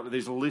 and you end up with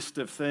this list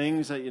of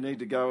things that you need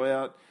to go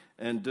out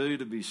and do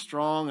to be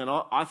strong. And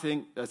I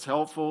think that's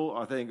helpful.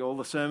 I think all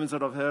the sermons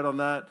that I've heard on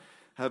that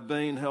have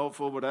been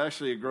helpful. But I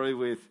actually agree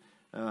with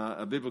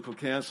a biblical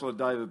counsellor,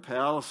 David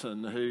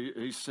Powlerson,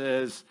 who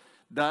says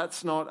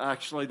that's not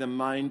actually the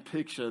main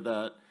picture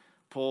that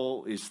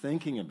Paul is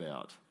thinking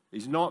about.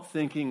 He's not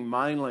thinking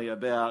mainly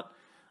about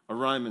a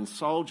Roman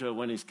soldier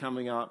when he's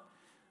coming up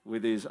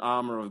with his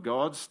armour of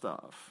God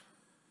stuff.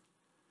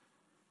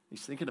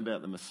 He's thinking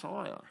about the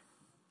Messiah.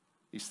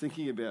 He's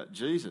thinking about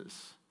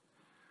Jesus.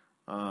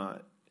 How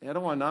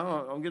do I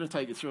know? I'm going to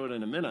take you through it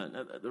in a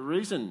minute. The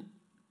reason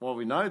why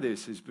we know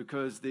this is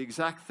because the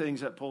exact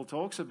things that Paul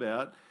talks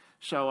about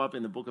show up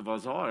in the book of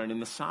Isaiah and in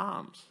the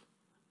Psalms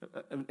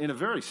in a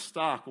very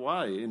stark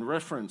way in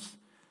reference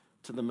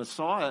to the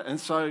Messiah. And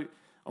so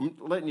I'm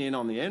letting you in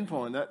on the end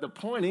point. That the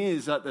point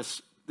is that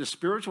the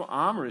spiritual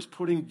armour is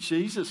putting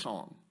Jesus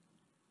on.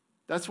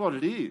 That's what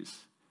it is.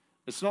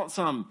 It's not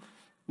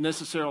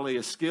necessarily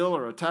a skill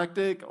or a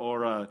tactic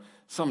or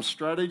some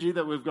strategy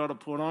that we've got to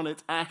put on.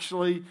 It's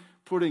actually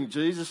putting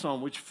Jesus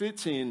on, which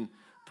fits in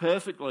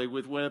perfectly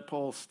with where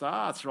Paul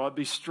starts, right?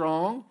 Be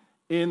strong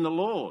in the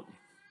Lord.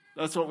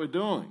 That's what we're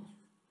doing.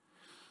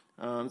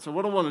 So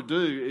what I want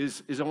to do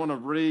is I want to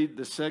read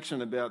the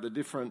section about the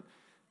different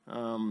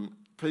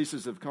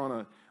pieces of kind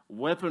of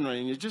weaponry.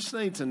 And you just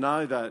need to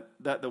know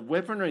that the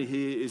weaponry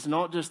here is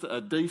not just a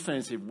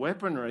defensive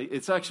weaponry.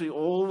 It's actually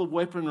all the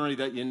weaponry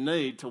that you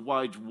need to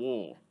wage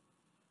war.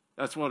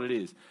 That's what it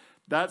is.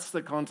 That's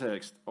the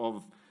context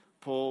of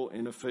Paul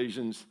in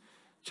Ephesians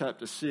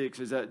chapter 6,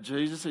 is that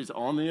Jesus is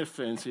on the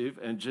offensive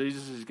and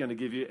Jesus is going to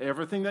give you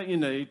everything that you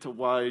need to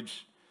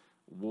wage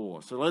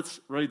war. So let's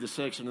read the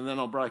section and then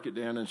I'll break it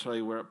down and show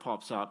you where it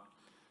pops up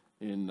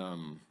in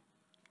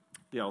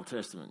the Old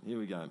Testament. Here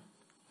we go.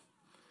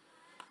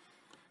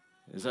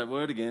 There's that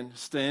word again.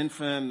 Stand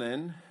firm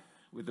then,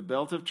 with the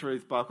belt of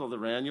truth buckled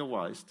around your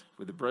waist,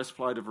 with the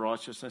breastplate of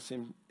righteousness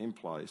in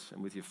place,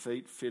 and with your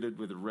feet fitted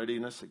with the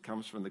readiness that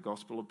comes from the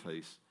gospel of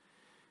peace.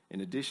 In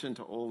addition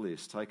to all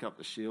this, take up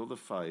the shield of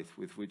faith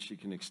with which you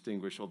can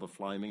extinguish all the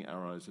flaming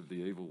arrows of the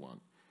evil one.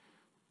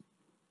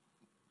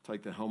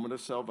 Take the helmet of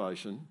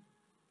salvation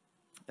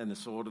and the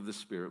sword of the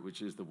Spirit,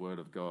 which is the word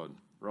of God.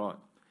 Right.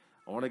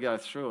 I want to go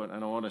through it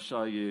and I want to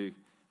show you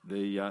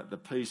the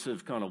piece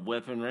of kind of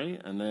weaponry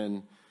and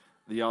then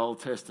the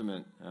Old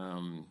Testament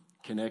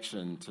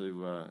connection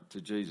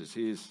to Jesus.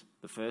 Here's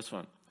the first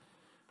one.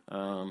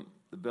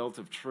 The belt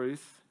of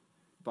truth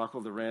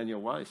buckled around your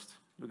waist.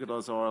 Look at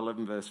Isaiah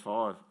 11 verse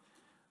 5.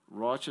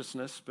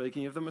 Righteousness,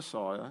 speaking of the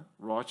Messiah,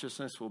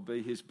 righteousness will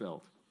be his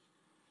belt,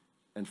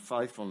 and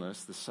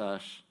faithfulness the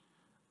sash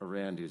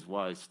around his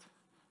waist.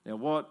 Now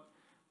what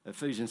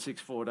Ephesians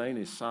 6:14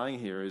 is saying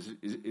here is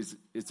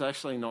it's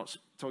actually not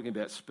talking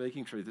about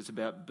speaking truth, it's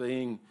about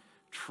being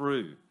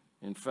true.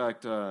 In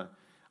fact,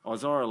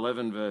 Isaiah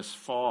 11 verse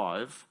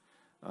 5,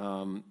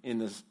 in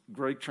the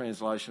Greek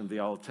translation of the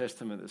Old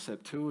Testament, the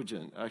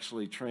Septuagint,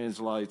 actually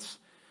translates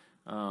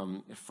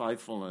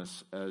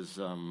faithfulness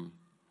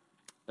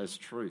as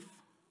truth.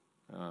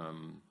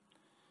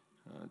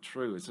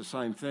 True, it's the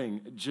same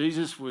thing.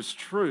 Jesus was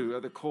true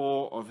at the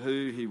core of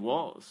who he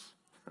was.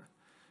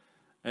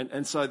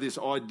 And so this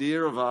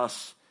idea of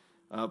us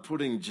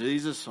putting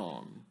Jesus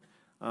on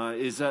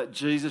is that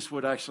Jesus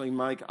would actually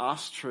make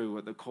us true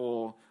at the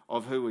core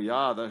of who we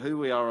are, that who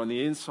we are on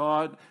the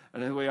inside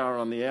and who we are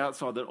on the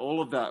outside, that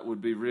all of that would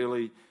be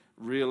really,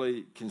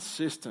 really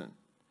consistent.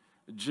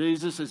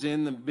 Jesus is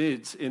in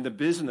the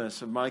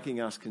business of making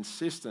us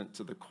consistent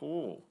to the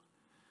core,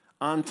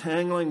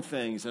 untangling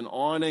things and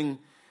ironing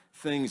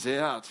things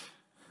out.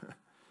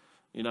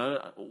 You know,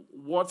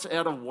 what's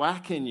out of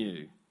whack in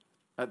you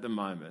at the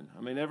moment?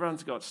 I mean,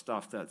 everyone's got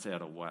stuff that's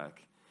out of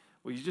whack.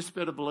 Well, you just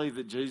better believe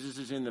that Jesus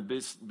is in the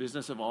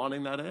business of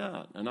ironing that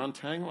out and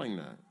untangling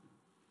that.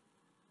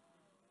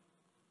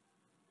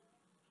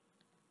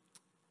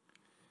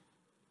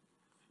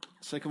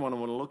 Second one I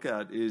want to look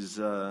at is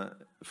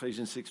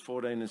Ephesians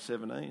 6:14 and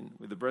 17.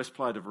 With the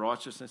breastplate of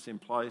righteousness in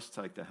place,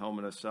 take the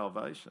helmet of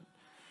salvation.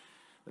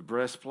 The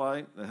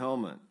breastplate, the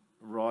helmet,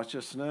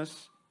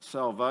 righteousness,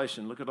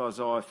 salvation. Look at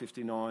Isaiah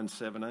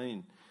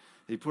 59:17.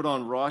 He put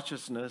on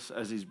righteousness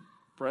as his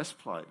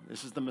breastplate.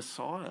 This is the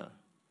Messiah.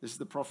 This is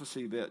the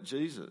prophecy about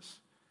Jesus.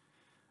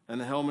 And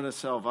the helmet of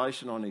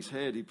salvation on his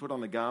head. He put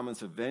on the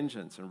garments of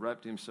vengeance and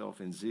wrapped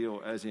himself in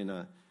zeal as in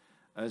a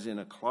as in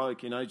a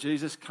cloak.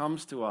 Jesus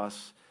comes to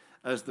us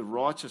as the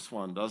righteous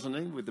one, doesn't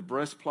he? With the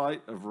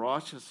breastplate of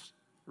righteousness,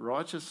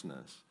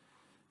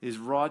 his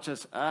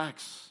righteous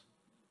acts.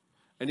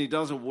 And he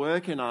does a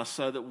work in us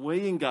so that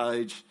we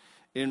engage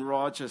in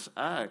righteous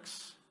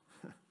acts.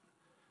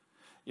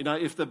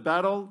 If the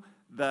battle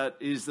that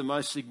is the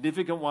most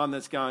significant one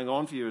that's going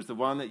on for you is the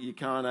one that you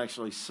can't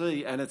actually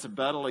see, and it's a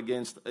battle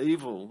against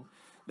evil,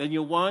 then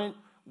you won't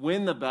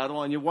win the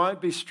battle and you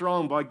won't be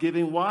strong by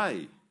giving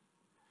way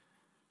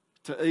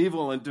to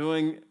evil and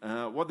doing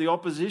what the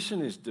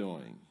opposition is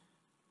doing.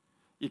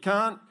 You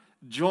can't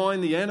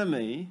join the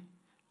enemy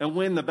and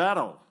win the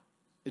battle.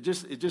 It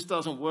just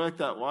doesn't work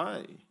that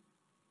way.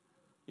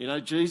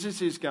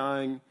 Jesus is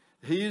going,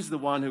 he is the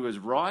one who is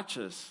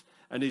righteous,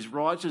 and his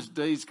righteous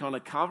deeds kind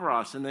of cover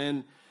us, and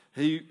then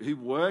he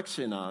works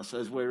in us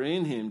as we're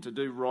in him to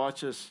do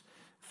righteous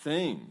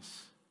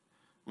things.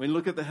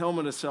 Look at the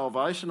helmet of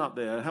salvation up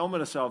there. A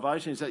helmet of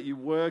salvation is that you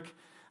work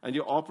and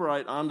you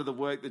operate under the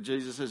work that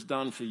Jesus has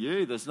done for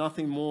you. There's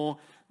nothing more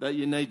that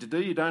you need to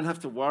do. You don't have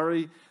to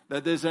worry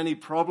that there's any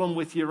problem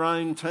with your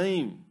own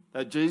team,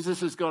 that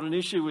Jesus has got an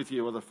issue with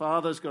you, or the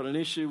Father's got an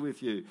issue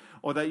with you,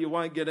 or that you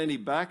won't get any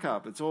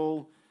backup. It's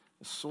all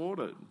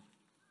sorted.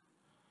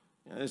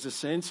 There's a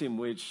sense in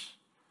which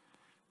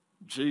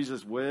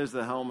Jesus wears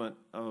the helmet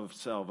of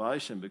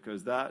salvation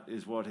because that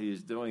is what he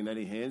is doing. Then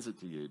he hands it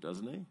to you,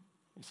 doesn't he?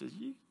 He says,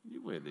 you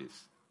wear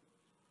this.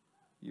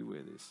 You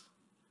wear this.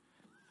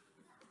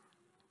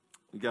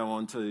 We go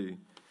on to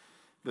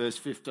verse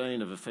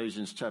 15 of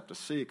Ephesians chapter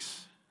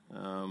 6.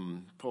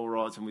 Paul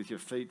writes, and with your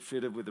feet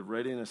fitted with the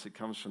readiness that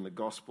comes from the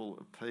gospel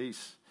of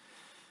peace.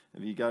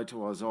 If you go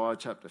to Isaiah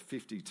chapter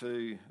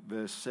 52,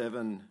 verse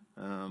 7,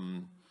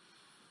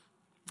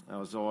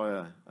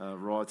 Isaiah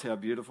writes, how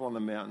beautiful on the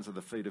mountains are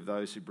the feet of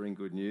those who bring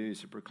good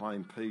news, who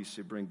proclaim peace,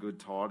 who bring good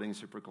tidings,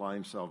 who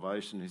proclaim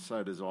salvation, who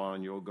say to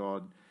Zion, your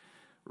God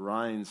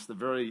reigns. The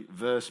very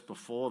verse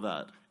before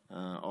that,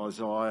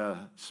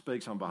 Isaiah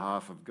speaks on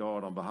behalf of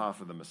God, on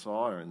behalf of the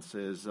Messiah, and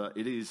says,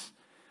 it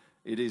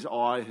is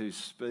I who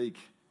speak,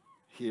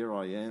 here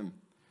I am.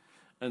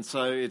 And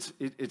so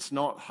it's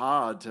not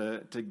hard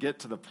to get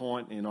to the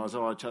point in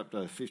Isaiah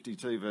chapter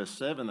 52 verse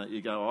 7 that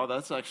you go,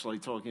 that's actually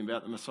talking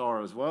about the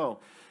Messiah as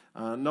well.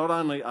 Not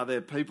only are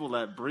there people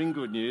that bring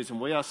good news, and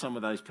we are some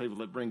of those people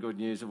that bring good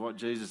news of what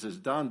Jesus has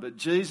done, but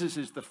Jesus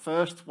is the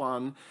first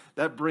one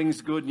that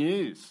brings good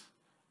news.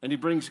 And he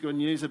brings good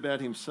news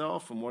about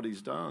himself and what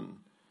he's done.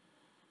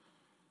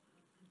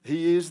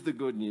 He is the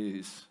good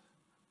news.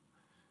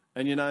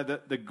 And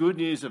the good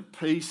news of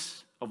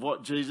peace, of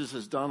what Jesus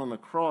has done on the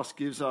cross,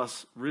 gives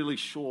us really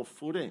sure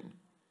footing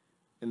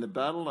in the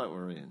battle that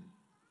we're in.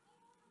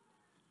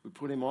 We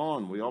put him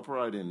on. We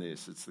operate in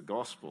this. It's the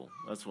gospel.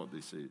 That's what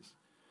this is.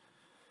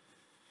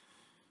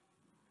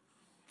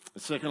 The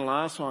second to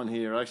last one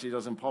here actually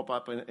doesn't pop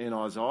up in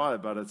Isaiah,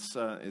 but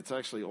it's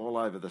actually all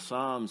over the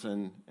Psalms.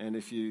 And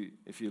if you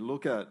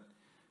look at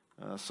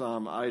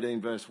Psalm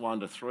 18, verse 1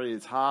 to 3,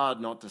 it's hard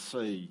not to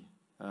see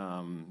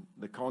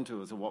the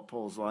contours of what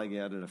Paul's laying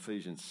out in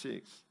Ephesians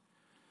 6.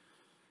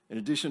 In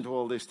addition to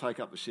all this, take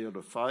up the shield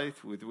of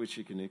faith with which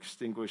you can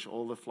extinguish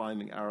all the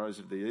flaming arrows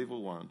of the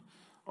evil one.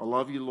 I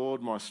love you,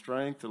 Lord, my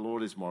strength. The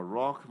Lord is my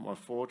rock, my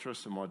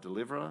fortress and my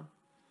deliverer.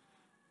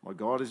 My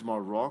God is my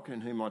rock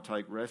in whom I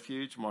take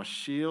refuge, my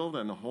shield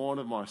and the horn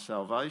of my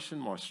salvation,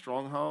 my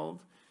stronghold.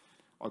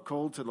 I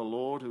called to the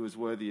Lord who is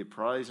worthy of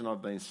praise, and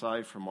I've been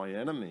saved from my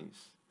enemies.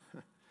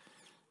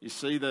 You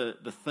see the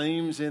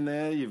themes in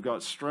there. You've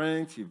got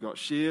strength, you've got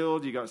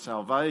shield, you've got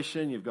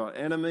salvation, you've got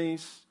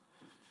enemies.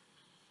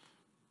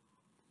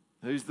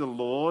 Who's the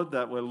Lord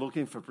that we're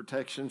looking for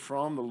protection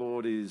from? The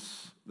Lord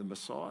is the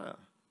Messiah.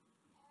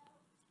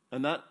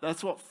 And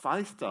that's what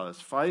faith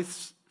does.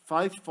 Faith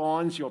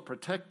finds your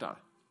protector.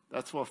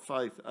 That's what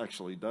faith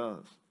actually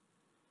does.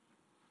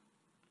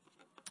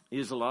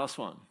 Here's the last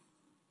one.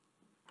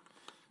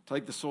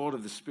 Take the sword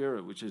of the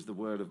Spirit, which is the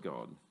word of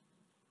God.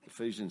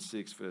 Ephesians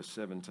 6, verse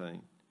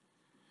 17.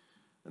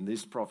 And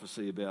this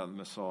prophecy about the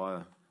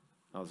Messiah,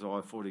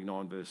 Isaiah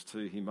 49, verse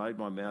 2, he made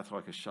my mouth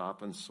like a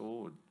sharpened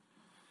sword.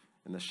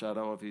 In the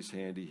shadow of his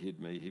hand he hid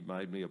me. He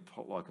made me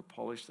like a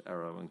polished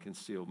arrow and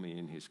concealed me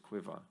in his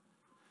quiver.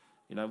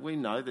 We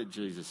know that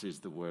Jesus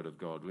is the Word of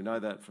God. We know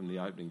that from the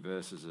opening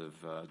verses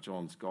of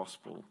John's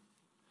Gospel.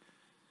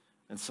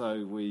 And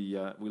so we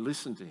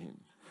listen to him.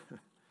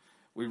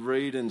 We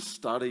read and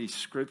study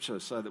Scripture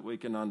so that we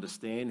can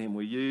understand him.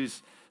 We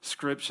use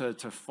Scripture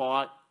to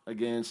fight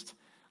against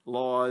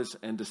lies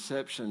and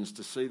deceptions,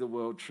 to see the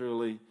world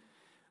truly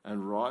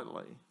and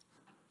rightly.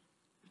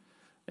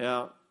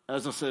 Now,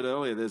 as I said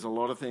earlier, there's a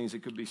lot of things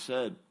that could be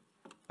said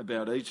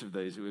about each of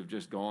these that we've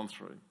just gone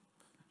through.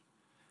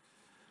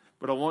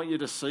 But I want you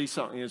to see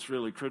something that's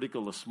really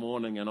critical this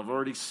morning, and I've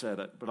already said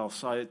it, but I'll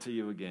say it to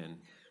you again.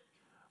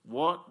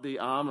 What the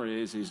armour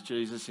is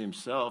Jesus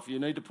himself. You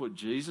need to put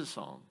Jesus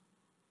on.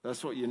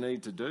 That's what you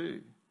need to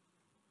do.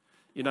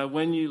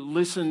 When you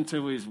listen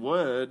to his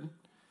word,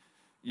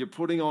 you're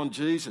putting on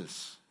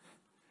Jesus.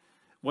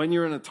 When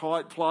you're in a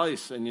tight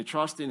place and you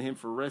trust in him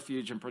for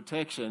refuge and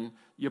protection,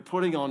 you're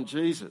putting on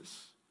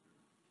Jesus.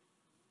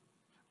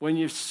 When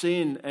you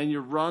sin and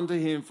you run to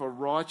him for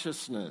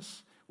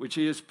righteousness, which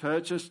he has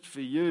purchased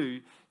for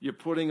you, you're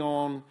putting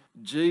on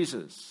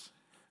Jesus.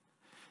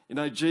 You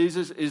know,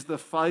 Jesus is the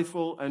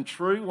faithful and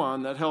true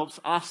one that helps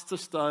us to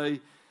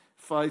stay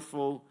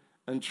faithful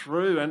and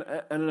true, and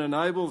it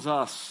enables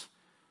us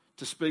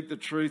to speak the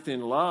truth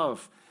in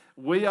love.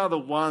 We are the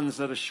ones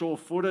that are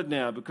sure-footed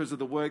now because of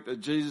the work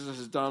that Jesus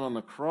has done on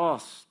the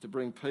cross to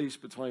bring peace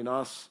between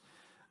us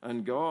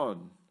and God.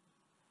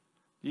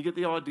 You get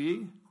the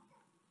idea?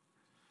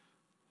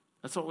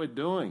 That's what we're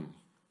doing.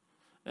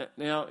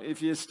 Now,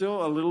 if you're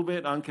still a little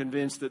bit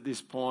unconvinced at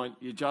this point,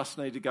 you just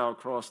need to go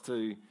across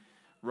to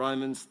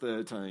Romans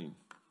 13,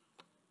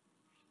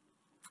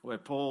 where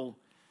Paul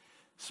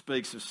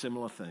speaks of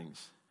similar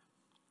things.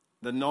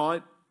 The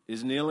night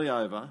is nearly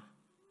over.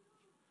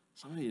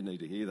 Some of you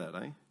need to hear that,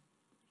 eh?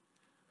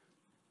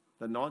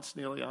 The night's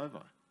nearly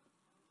over.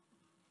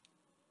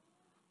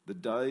 The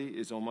day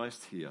is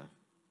almost here.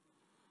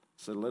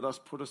 So let us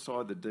put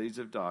aside the deeds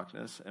of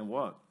darkness and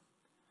what?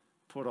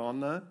 Put on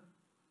the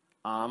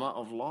armour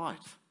of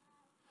light.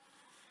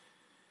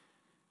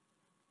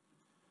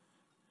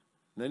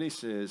 Then he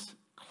says,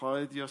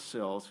 clothe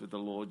yourselves with the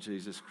Lord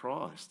Jesus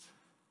Christ.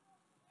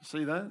 You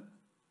see that?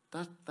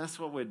 That's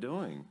what we're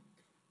doing.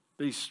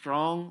 Be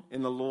strong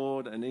in the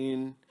Lord and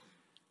in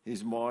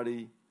his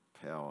mighty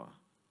power.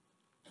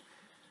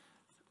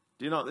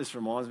 Do you know what this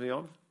reminds me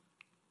of?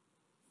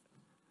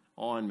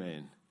 Iron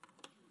Man.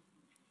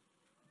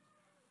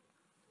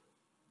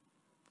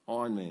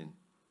 Iron Man.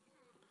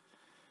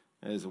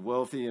 As a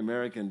wealthy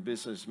American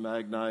business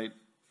magnate,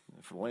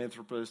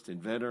 philanthropist,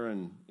 inventor,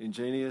 and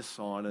ingenious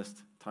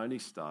scientist, Tony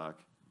Stark.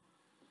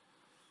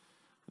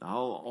 The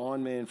whole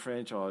Iron Man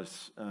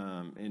franchise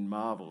in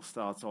Marvel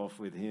starts off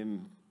with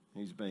him.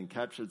 He's been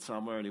captured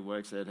somewhere and he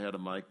works out how to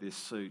make this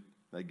suit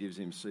that gives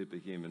him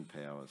superhuman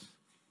powers.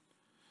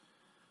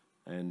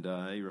 And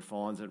he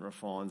refines it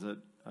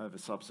over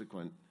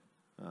subsequent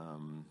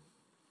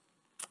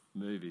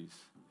movies.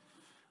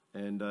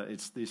 And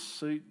it's this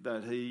suit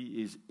that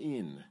he is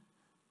in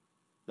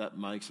that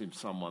makes him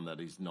someone that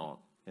he's not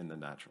in the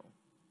natural.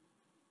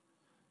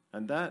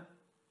 And that,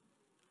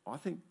 I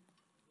think,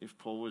 if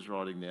Paul was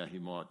writing now, he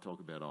might talk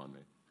about Iron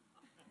Man.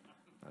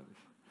 Maybe.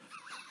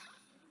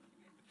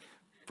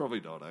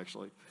 Probably not,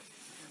 actually.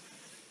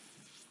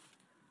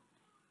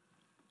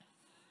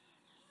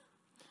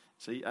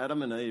 See,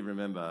 Adam and Eve,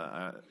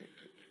 remember,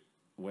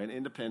 went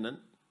independent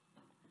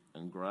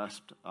and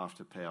grasped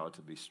after power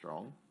to be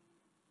strong.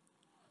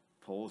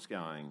 Paul's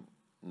going,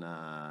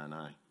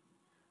 no,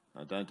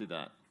 don't do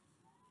that.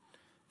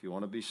 If you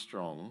want to be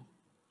strong,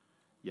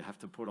 you have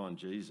to put on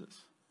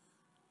Jesus.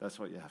 That's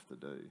what you have to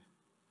do.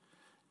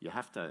 You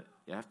have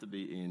to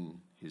be in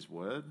his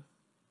word.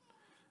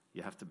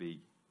 You have to be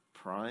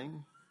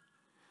praying.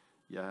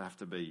 You have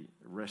to be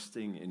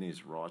resting in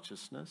his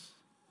righteousness.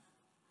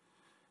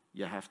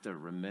 You have to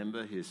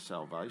remember his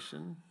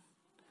salvation.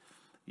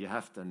 You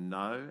have to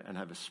know and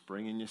have a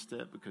spring in your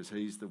step because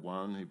he's the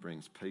one who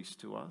brings peace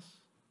to us.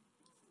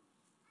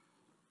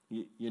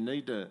 You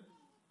need to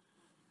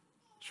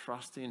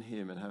trust in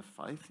him and have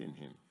faith in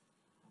him.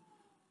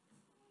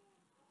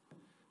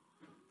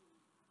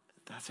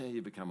 That's how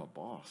you become a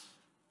boss.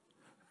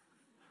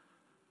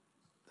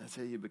 That's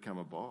how you become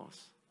a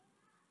boss.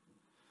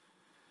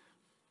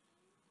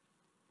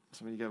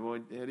 Some of you go,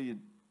 well, how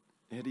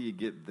do you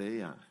get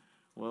there?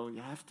 Well,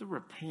 you have to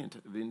repent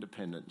of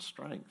independent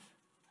strength.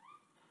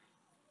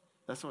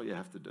 That's what you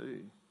have to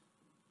do.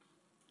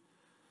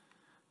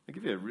 I'll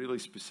give you a really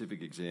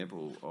specific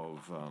example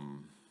of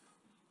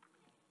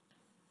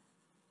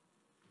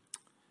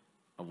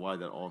a way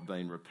that I've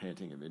been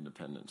repenting of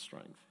independent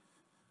strength.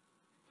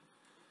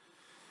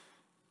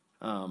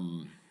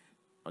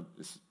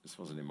 This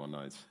wasn't in my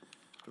notes,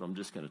 but I'm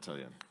just going to tell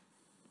you.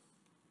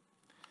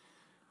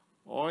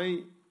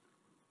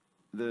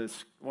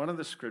 One of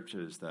the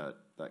scriptures that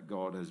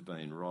God has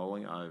been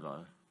rolling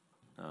over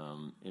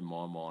in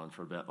my mind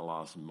for about the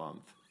last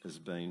month has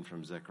been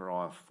from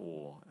Zechariah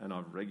 4, and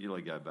I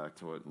regularly go back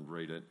to it and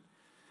read it.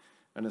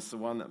 And it's the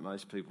one that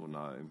most people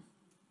know.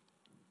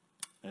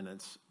 And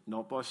it's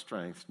not by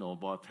strength, nor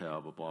by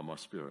power, but by my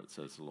spirit,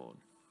 says the Lord.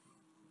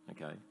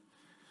 Okay?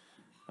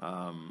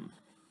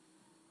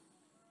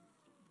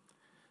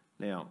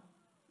 Now,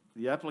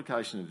 the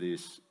application of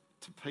this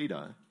to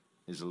Peter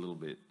is a little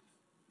bit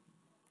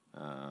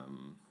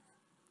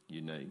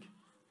unique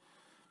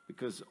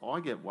because I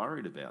get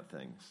worried about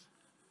things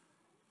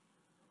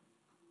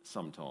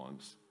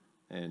sometimes,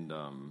 and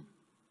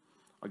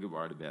I get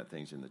worried about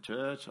things in the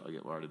church. I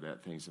get worried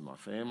about things in my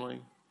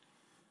family.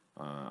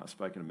 I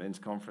spoke at a men's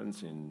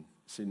conference in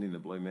Sydney in the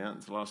Blue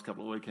Mountains the last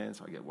couple of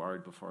weekends. I get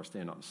worried before I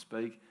stand up and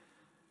speak.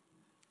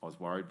 I was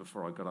worried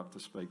before I got up to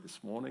speak this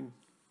morning.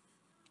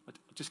 I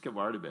just get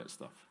worried about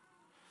stuff.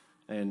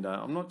 And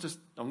I'm not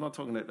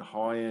talking about the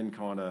high-end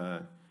kind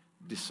of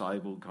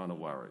disabled kind of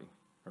worry,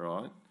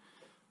 right?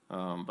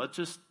 But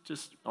just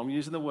I'm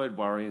using the word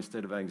worry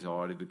instead of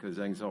anxiety because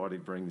anxiety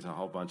brings a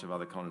whole bunch of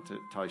other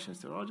connotations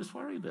to it. I just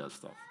worry about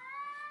stuff.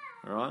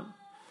 All right?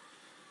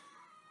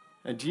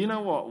 And do you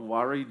know what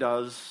worry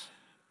does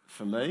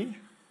for me?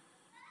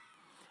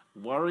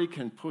 Worry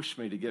can push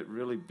me to get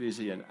really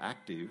busy and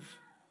active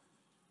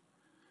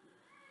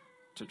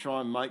to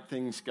try and make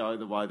things go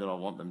the way that I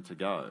want them to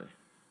go.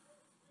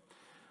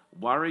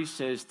 Worry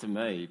says to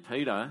me,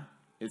 Peter,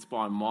 it's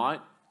by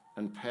might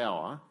and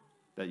power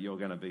that you're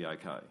going to be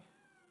okay.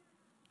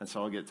 And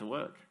so I get to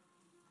work.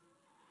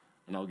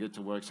 And I'll get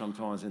to work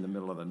sometimes in the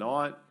middle of the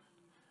night,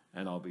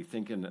 and I'll be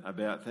thinking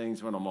about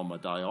things when I'm on my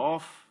day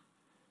off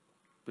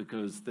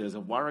because there's a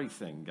worry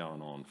thing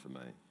going on for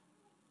me.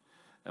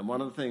 And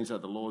one of the things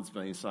that the Lord's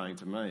been saying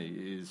to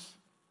me is,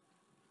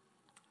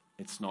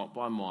 it's not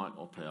by might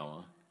or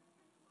power,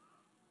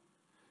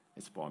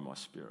 it's by my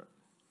Spirit.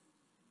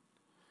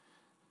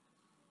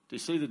 Do you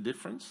see the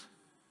difference?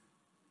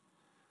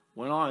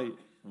 When I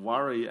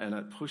worry and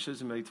it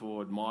pushes me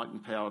toward might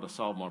and power to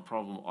solve my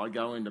problem, I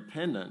go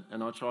independent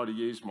and I try to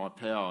use my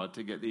power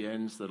to get the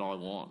ends that I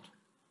want.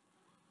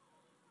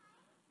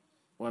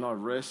 When I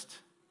rest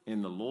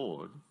in the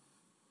Lord,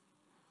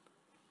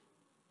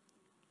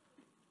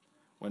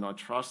 when I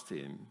trust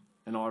Him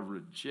and I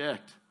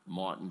reject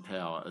might and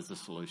power as the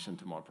solution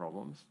to my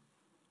problems,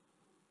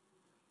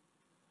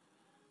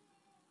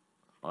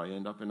 I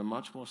end up in a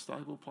much more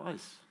stable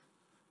place.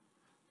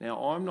 Now,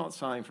 I'm not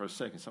saying for a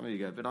second, some of you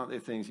go, but aren't there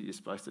things that you're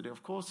supposed to do?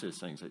 Of course there's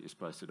things that you're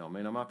supposed to do. I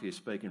mean, I'm up here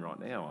speaking right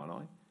now, aren't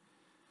I?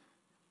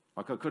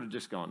 Like, I could have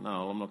just gone,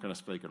 no, I'm not going to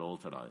speak at all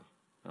today,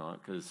 right?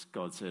 Because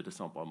God said it's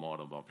not by might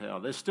or by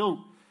power. There's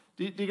still,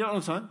 do you get what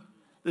I'm saying?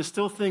 There's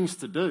still things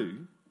to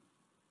do.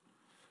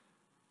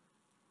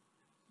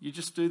 You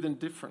just do them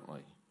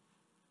differently.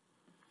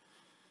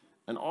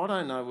 And I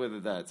don't know whether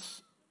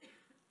that's,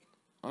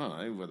 I don't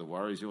know whether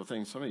worry's your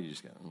thing. Some of you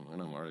just go, I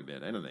don't worry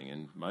about anything.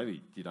 And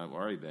maybe you don't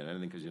worry about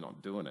anything because you're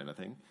not doing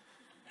anything.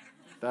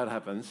 That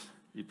happens.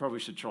 You probably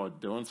should try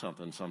doing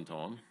something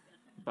sometime.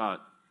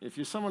 But if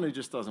you're someone who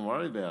just doesn't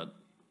worry about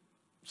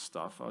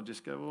stuff, I'll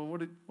just go, well,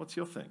 what's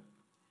your thing?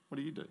 What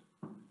do you do?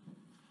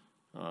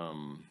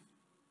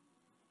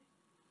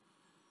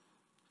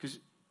 Because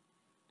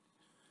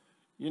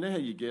you know how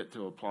you get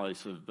to a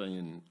place of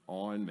being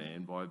Iron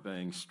Man by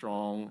being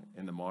strong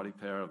in the mighty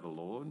power of the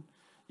Lord?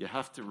 You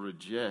have to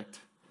reject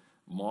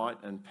might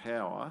and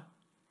power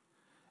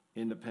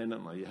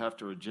independently. You have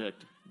to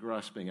reject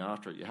grasping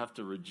after it. You have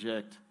to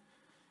reject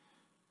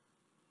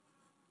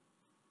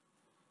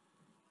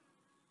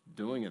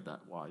doing it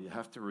that way. You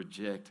have to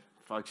reject,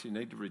 folks, you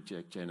need to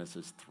reject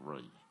Genesis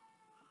 3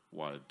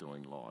 way of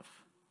doing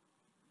life.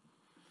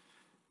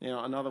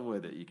 Now, another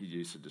word that you could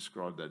use to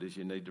describe that is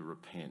you need to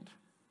repent.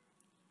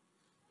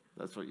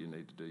 That's what you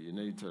need to do. You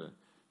need to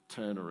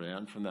turn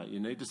around from that.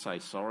 You need to say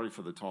sorry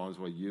for the times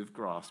where you've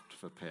grasped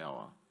for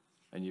power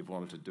and you've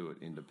wanted to do it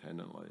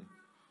independently.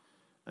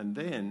 And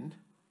then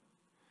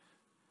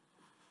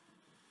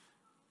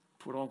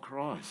put on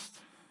Christ.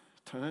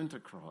 Turn to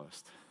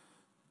Christ.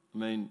 I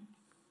mean,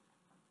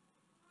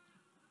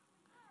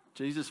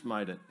 Jesus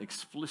made it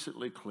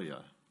explicitly clear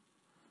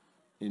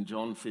in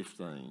John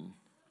 15,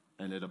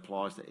 and it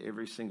applies to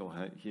every single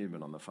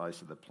human on the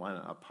face of the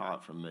planet.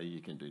 Apart from me, you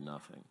can do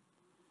nothing.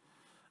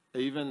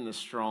 Even the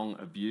strong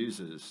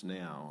abusers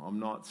now, I'm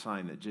not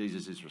saying that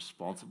Jesus is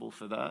responsible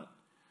for that,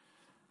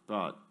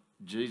 but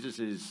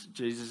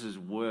Jesus'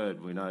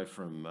 word, we know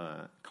from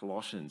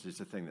Colossians, is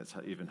the thing that's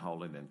even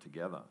holding them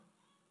together.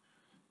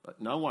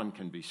 But no one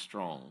can be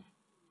strong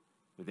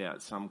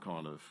without some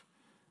kind of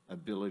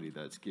ability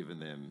that's given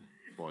them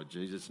by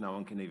Jesus. No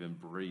one can even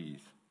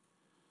breathe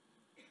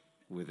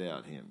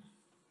without Him.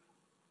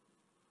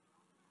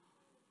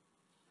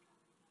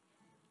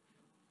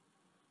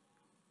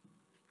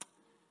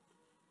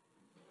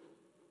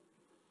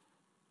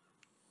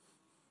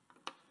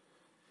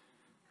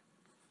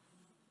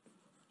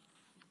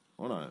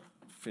 I want to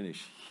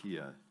finish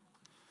here.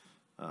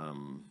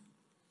 Some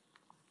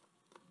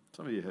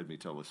of you heard me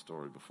tell this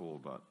story before,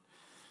 but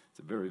it's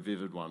a very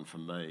vivid one for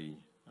me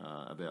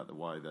about the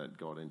way that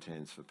God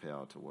intends for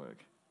power to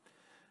work.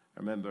 I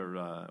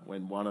remember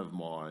when one of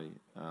my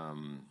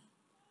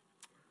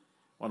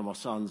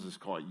sons was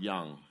quite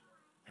young.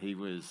 He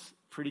was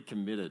pretty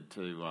committed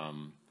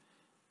to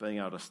being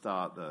able to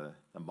start the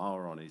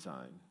mower on his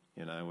own.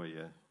 You know,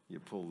 where you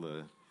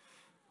pull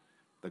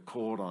the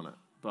cord on it.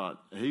 But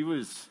he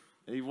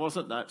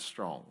wasn't that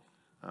strong.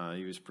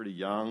 He was pretty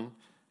young.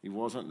 He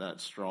wasn't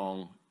that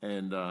strong.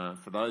 And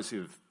for those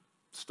who've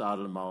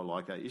started a mower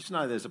like that, you should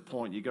know there's a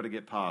point you've got to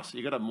get past.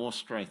 You've got to have more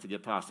strength to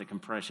get past the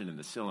compression in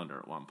the cylinder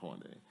at one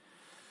point there.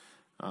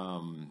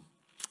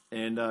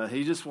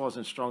 He just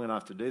wasn't strong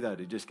enough to do that.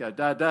 He'd just go,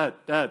 Dad,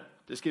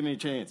 just give me a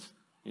chance.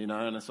 You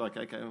know, and it's like,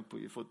 okay, I'll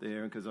put your foot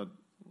there because I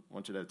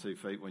want you to have 2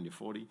 feet when you're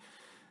 40.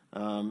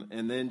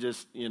 And then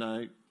just, you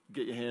know,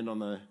 get your hand on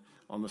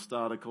the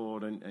starter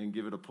cord and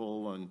give it a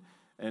pull.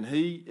 And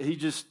he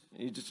just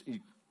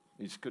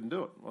couldn't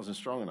do it. Wasn't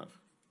strong enough.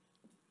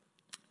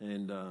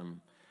 And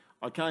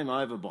I came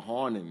over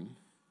behind him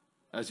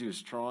as he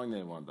was trying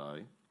there one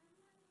day,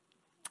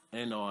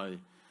 and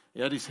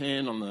he had his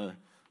hand on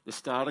the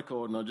starter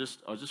cord, and I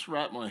just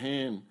wrapped my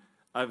hand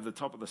over the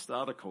top of the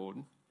starter cord,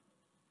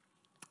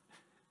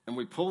 and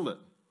we pulled it,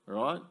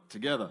 right,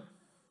 together.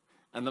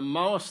 And the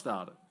mower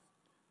started,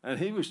 and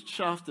he was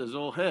chuffed as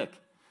all heck.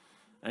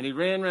 And he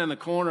ran around the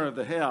corner of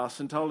the house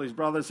and told his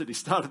brothers that he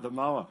started the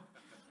mower.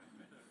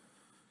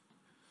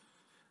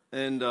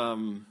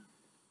 And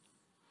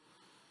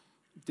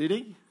did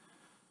he?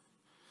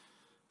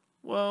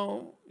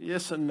 Well,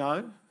 yes and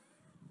no,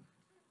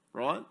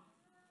 right?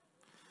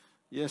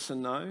 Yes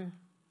and no.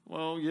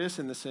 Well, yes,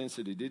 in the sense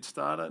that he did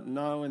start it.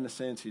 No, in the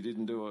sense he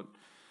didn't do it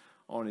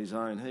on his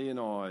own. He and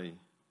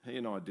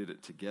I did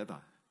it together.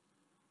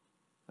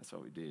 That's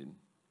what we did.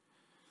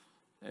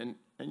 And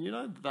you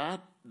know,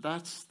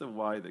 that's the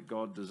way that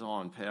God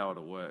designed power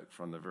to work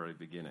from the very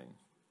beginning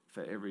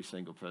for every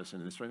single person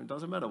in this room. It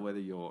doesn't matter whether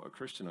you're a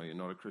Christian or you're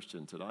not a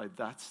Christian today.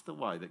 That's the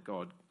way that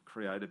God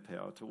created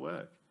power to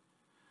work.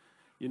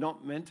 You're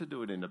not meant to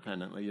do it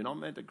independently. You're not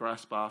meant to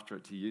grasp after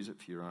it to use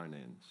it for your own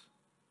ends.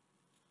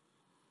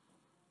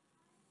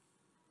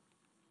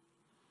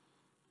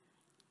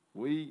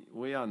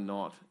 We are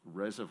not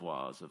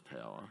reservoirs of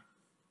power.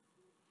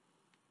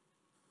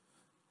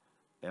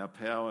 Our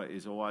power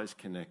is always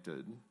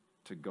connected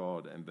to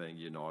God and being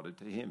united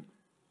to Him,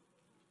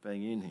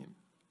 being in Him.